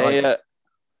 They,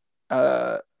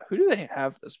 who do they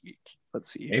have this week?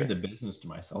 Let's see. Gave the business to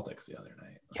my Celtics the other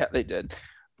night. Yeah, they did.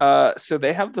 So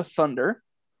they have the Thunder.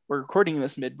 We're recording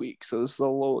this midweek, so this is a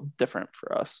little different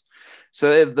for us. So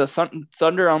they have the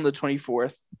Thunder on the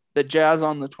 24th, the Jazz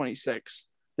on the 26th,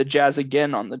 the Jazz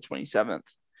again on the 27th,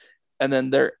 and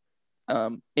then they're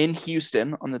in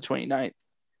Houston on the 29th,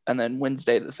 and then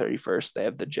Wednesday the 31st, they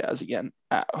have the Jazz again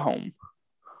at home.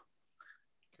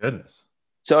 Goodness.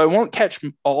 So I won't catch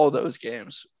all those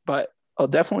games, but I'll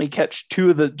definitely catch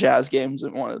 2 of the Jazz games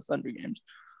and 1 of the Thunder games.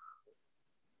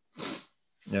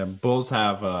 Yeah, Bulls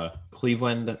have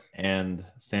Cleveland and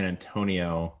San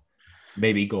Antonio,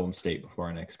 maybe Golden State before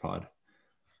our next pod.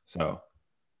 So,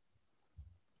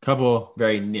 couple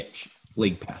very niche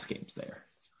league pass games there.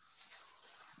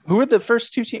 Who were the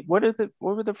first 2 teams? What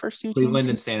were the first 2 teams? Cleveland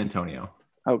and San Antonio.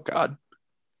 Oh God.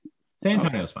 San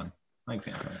Antonio's fun. I like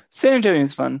San Antonio. San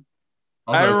Antonio's fun.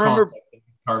 Also, I remember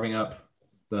carving up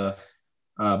the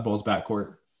Bulls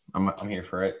backcourt. I'm here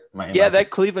for it. Yeah, that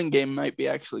Cleveland game might be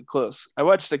actually close. I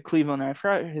watched the Cleveland. I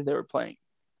forgot who they were playing.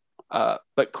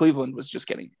 But Cleveland was just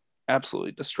getting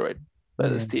absolutely destroyed by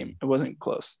this team. It wasn't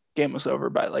close. Game was over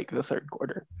by like the third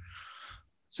quarter.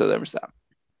 So there was that.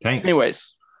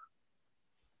 Anyways,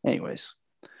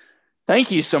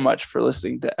 thank you so much for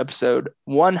listening to episode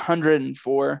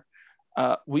 104.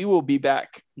 We will be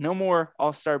back. No more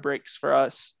All-Star breaks for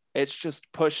us. It's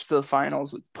just push to the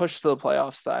finals. It's push to the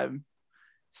playoffs time.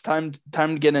 It's time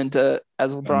to get into,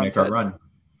 as LeBron said, run.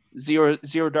 Zero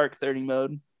dark 30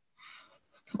 mode.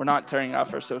 We're not turning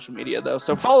off our social media though,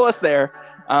 so follow us there,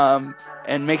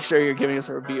 and make sure you're giving us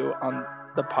a review on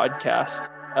the podcast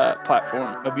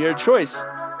platform of your choice.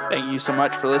 Thank you so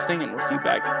much for listening, and we'll see you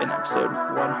back in episode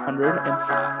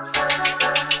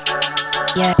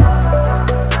 105.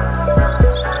 Yeah.